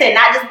this man said,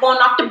 not just going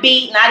off the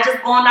beat, not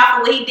just going off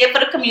of what he did for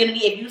the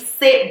community. If you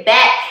sit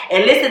back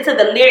and listen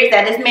to the lyrics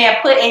that this man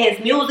put in his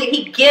music,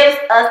 he gives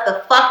us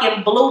the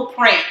fucking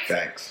blueprint.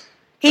 Thanks.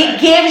 He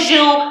gives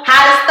you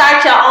how to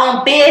start your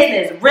own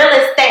business, real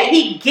estate.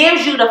 He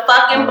gives you the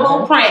fucking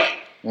blueprint.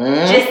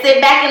 Just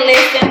sit back and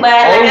listen. But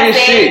like I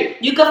said,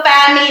 you can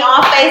find me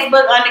on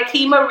Facebook under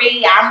Key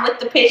Marie. I'm with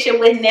the picture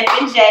with Nip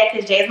and Jay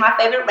because Jay's my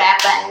favorite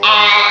rapper.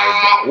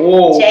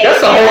 Whoa,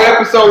 that's a whole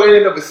episode in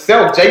and of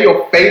itself. Jay,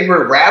 your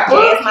favorite rapper?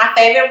 Jay's my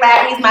favorite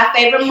rapper. He's my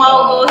favorite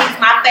mogul. He's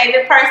my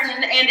favorite person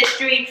in the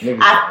industry.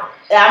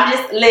 I'm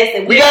just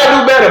listen. We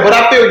gotta do better, but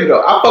I feel you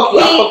though. I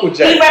fuck with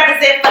Jay. He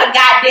represents for the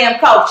goddamn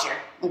culture.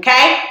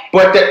 Okay.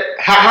 But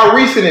how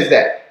recent is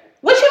that?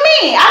 What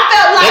you mean? I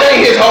felt like that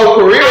ain't his whole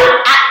career.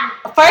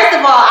 First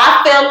of all,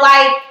 I feel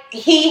like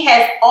he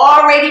has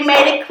already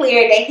made it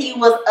clear that he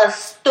was a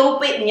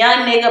stupid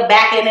young nigga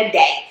back in the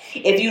day.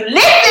 If you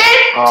listen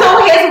to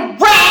his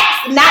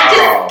raps, not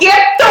just skip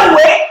through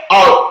it.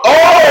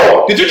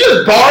 Did you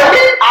just bar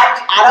me?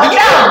 I don't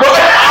know.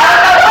 I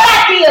don't know what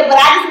I did, but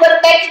I just want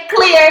to make it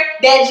clear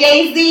that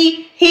Jay-Z,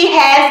 he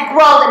has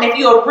growth. And if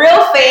you're a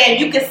real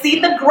fan, you can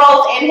see the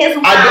growth in his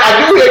mind.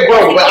 I do hear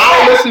growth, but I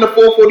don't listen to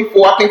 444.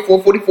 I think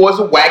 444 is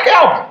a whack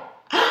album.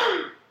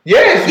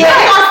 Yes. Yeah,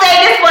 we're going to say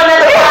this for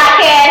another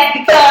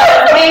podcast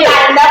because we ain't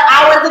got enough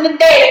hours in the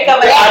day to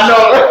cover that. I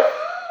know.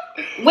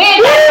 We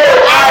ain't got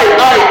enough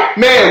hours.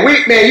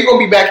 Man, you're going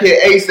to be back here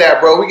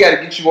ASAP, bro. We got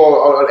to get you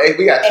on.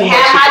 We got too much shit to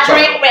have my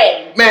drink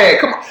ready. Man,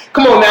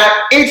 come on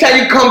now. Anytime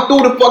you come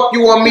through the Fuck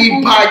You On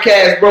Me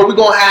podcast, bro, we're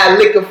going to have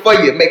liquor for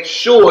you. Make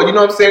sure, you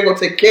know what I'm saying? We're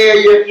going to take care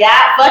of you.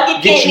 Yeah, fuck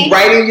it, get you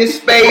right in your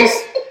space.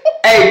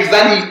 Hey, because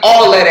I need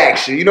all that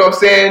action. You know what I'm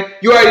saying?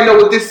 You already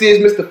know what this is,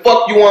 Mr.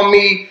 Fuck You On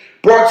Me.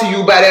 Brought to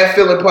you by That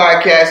Feeling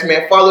Podcast,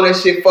 man. Follow that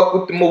shit. Fuck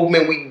with the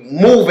movement. We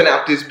moving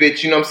out this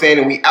bitch, you know what I'm saying?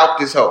 And we out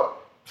this hoe.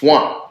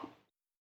 One.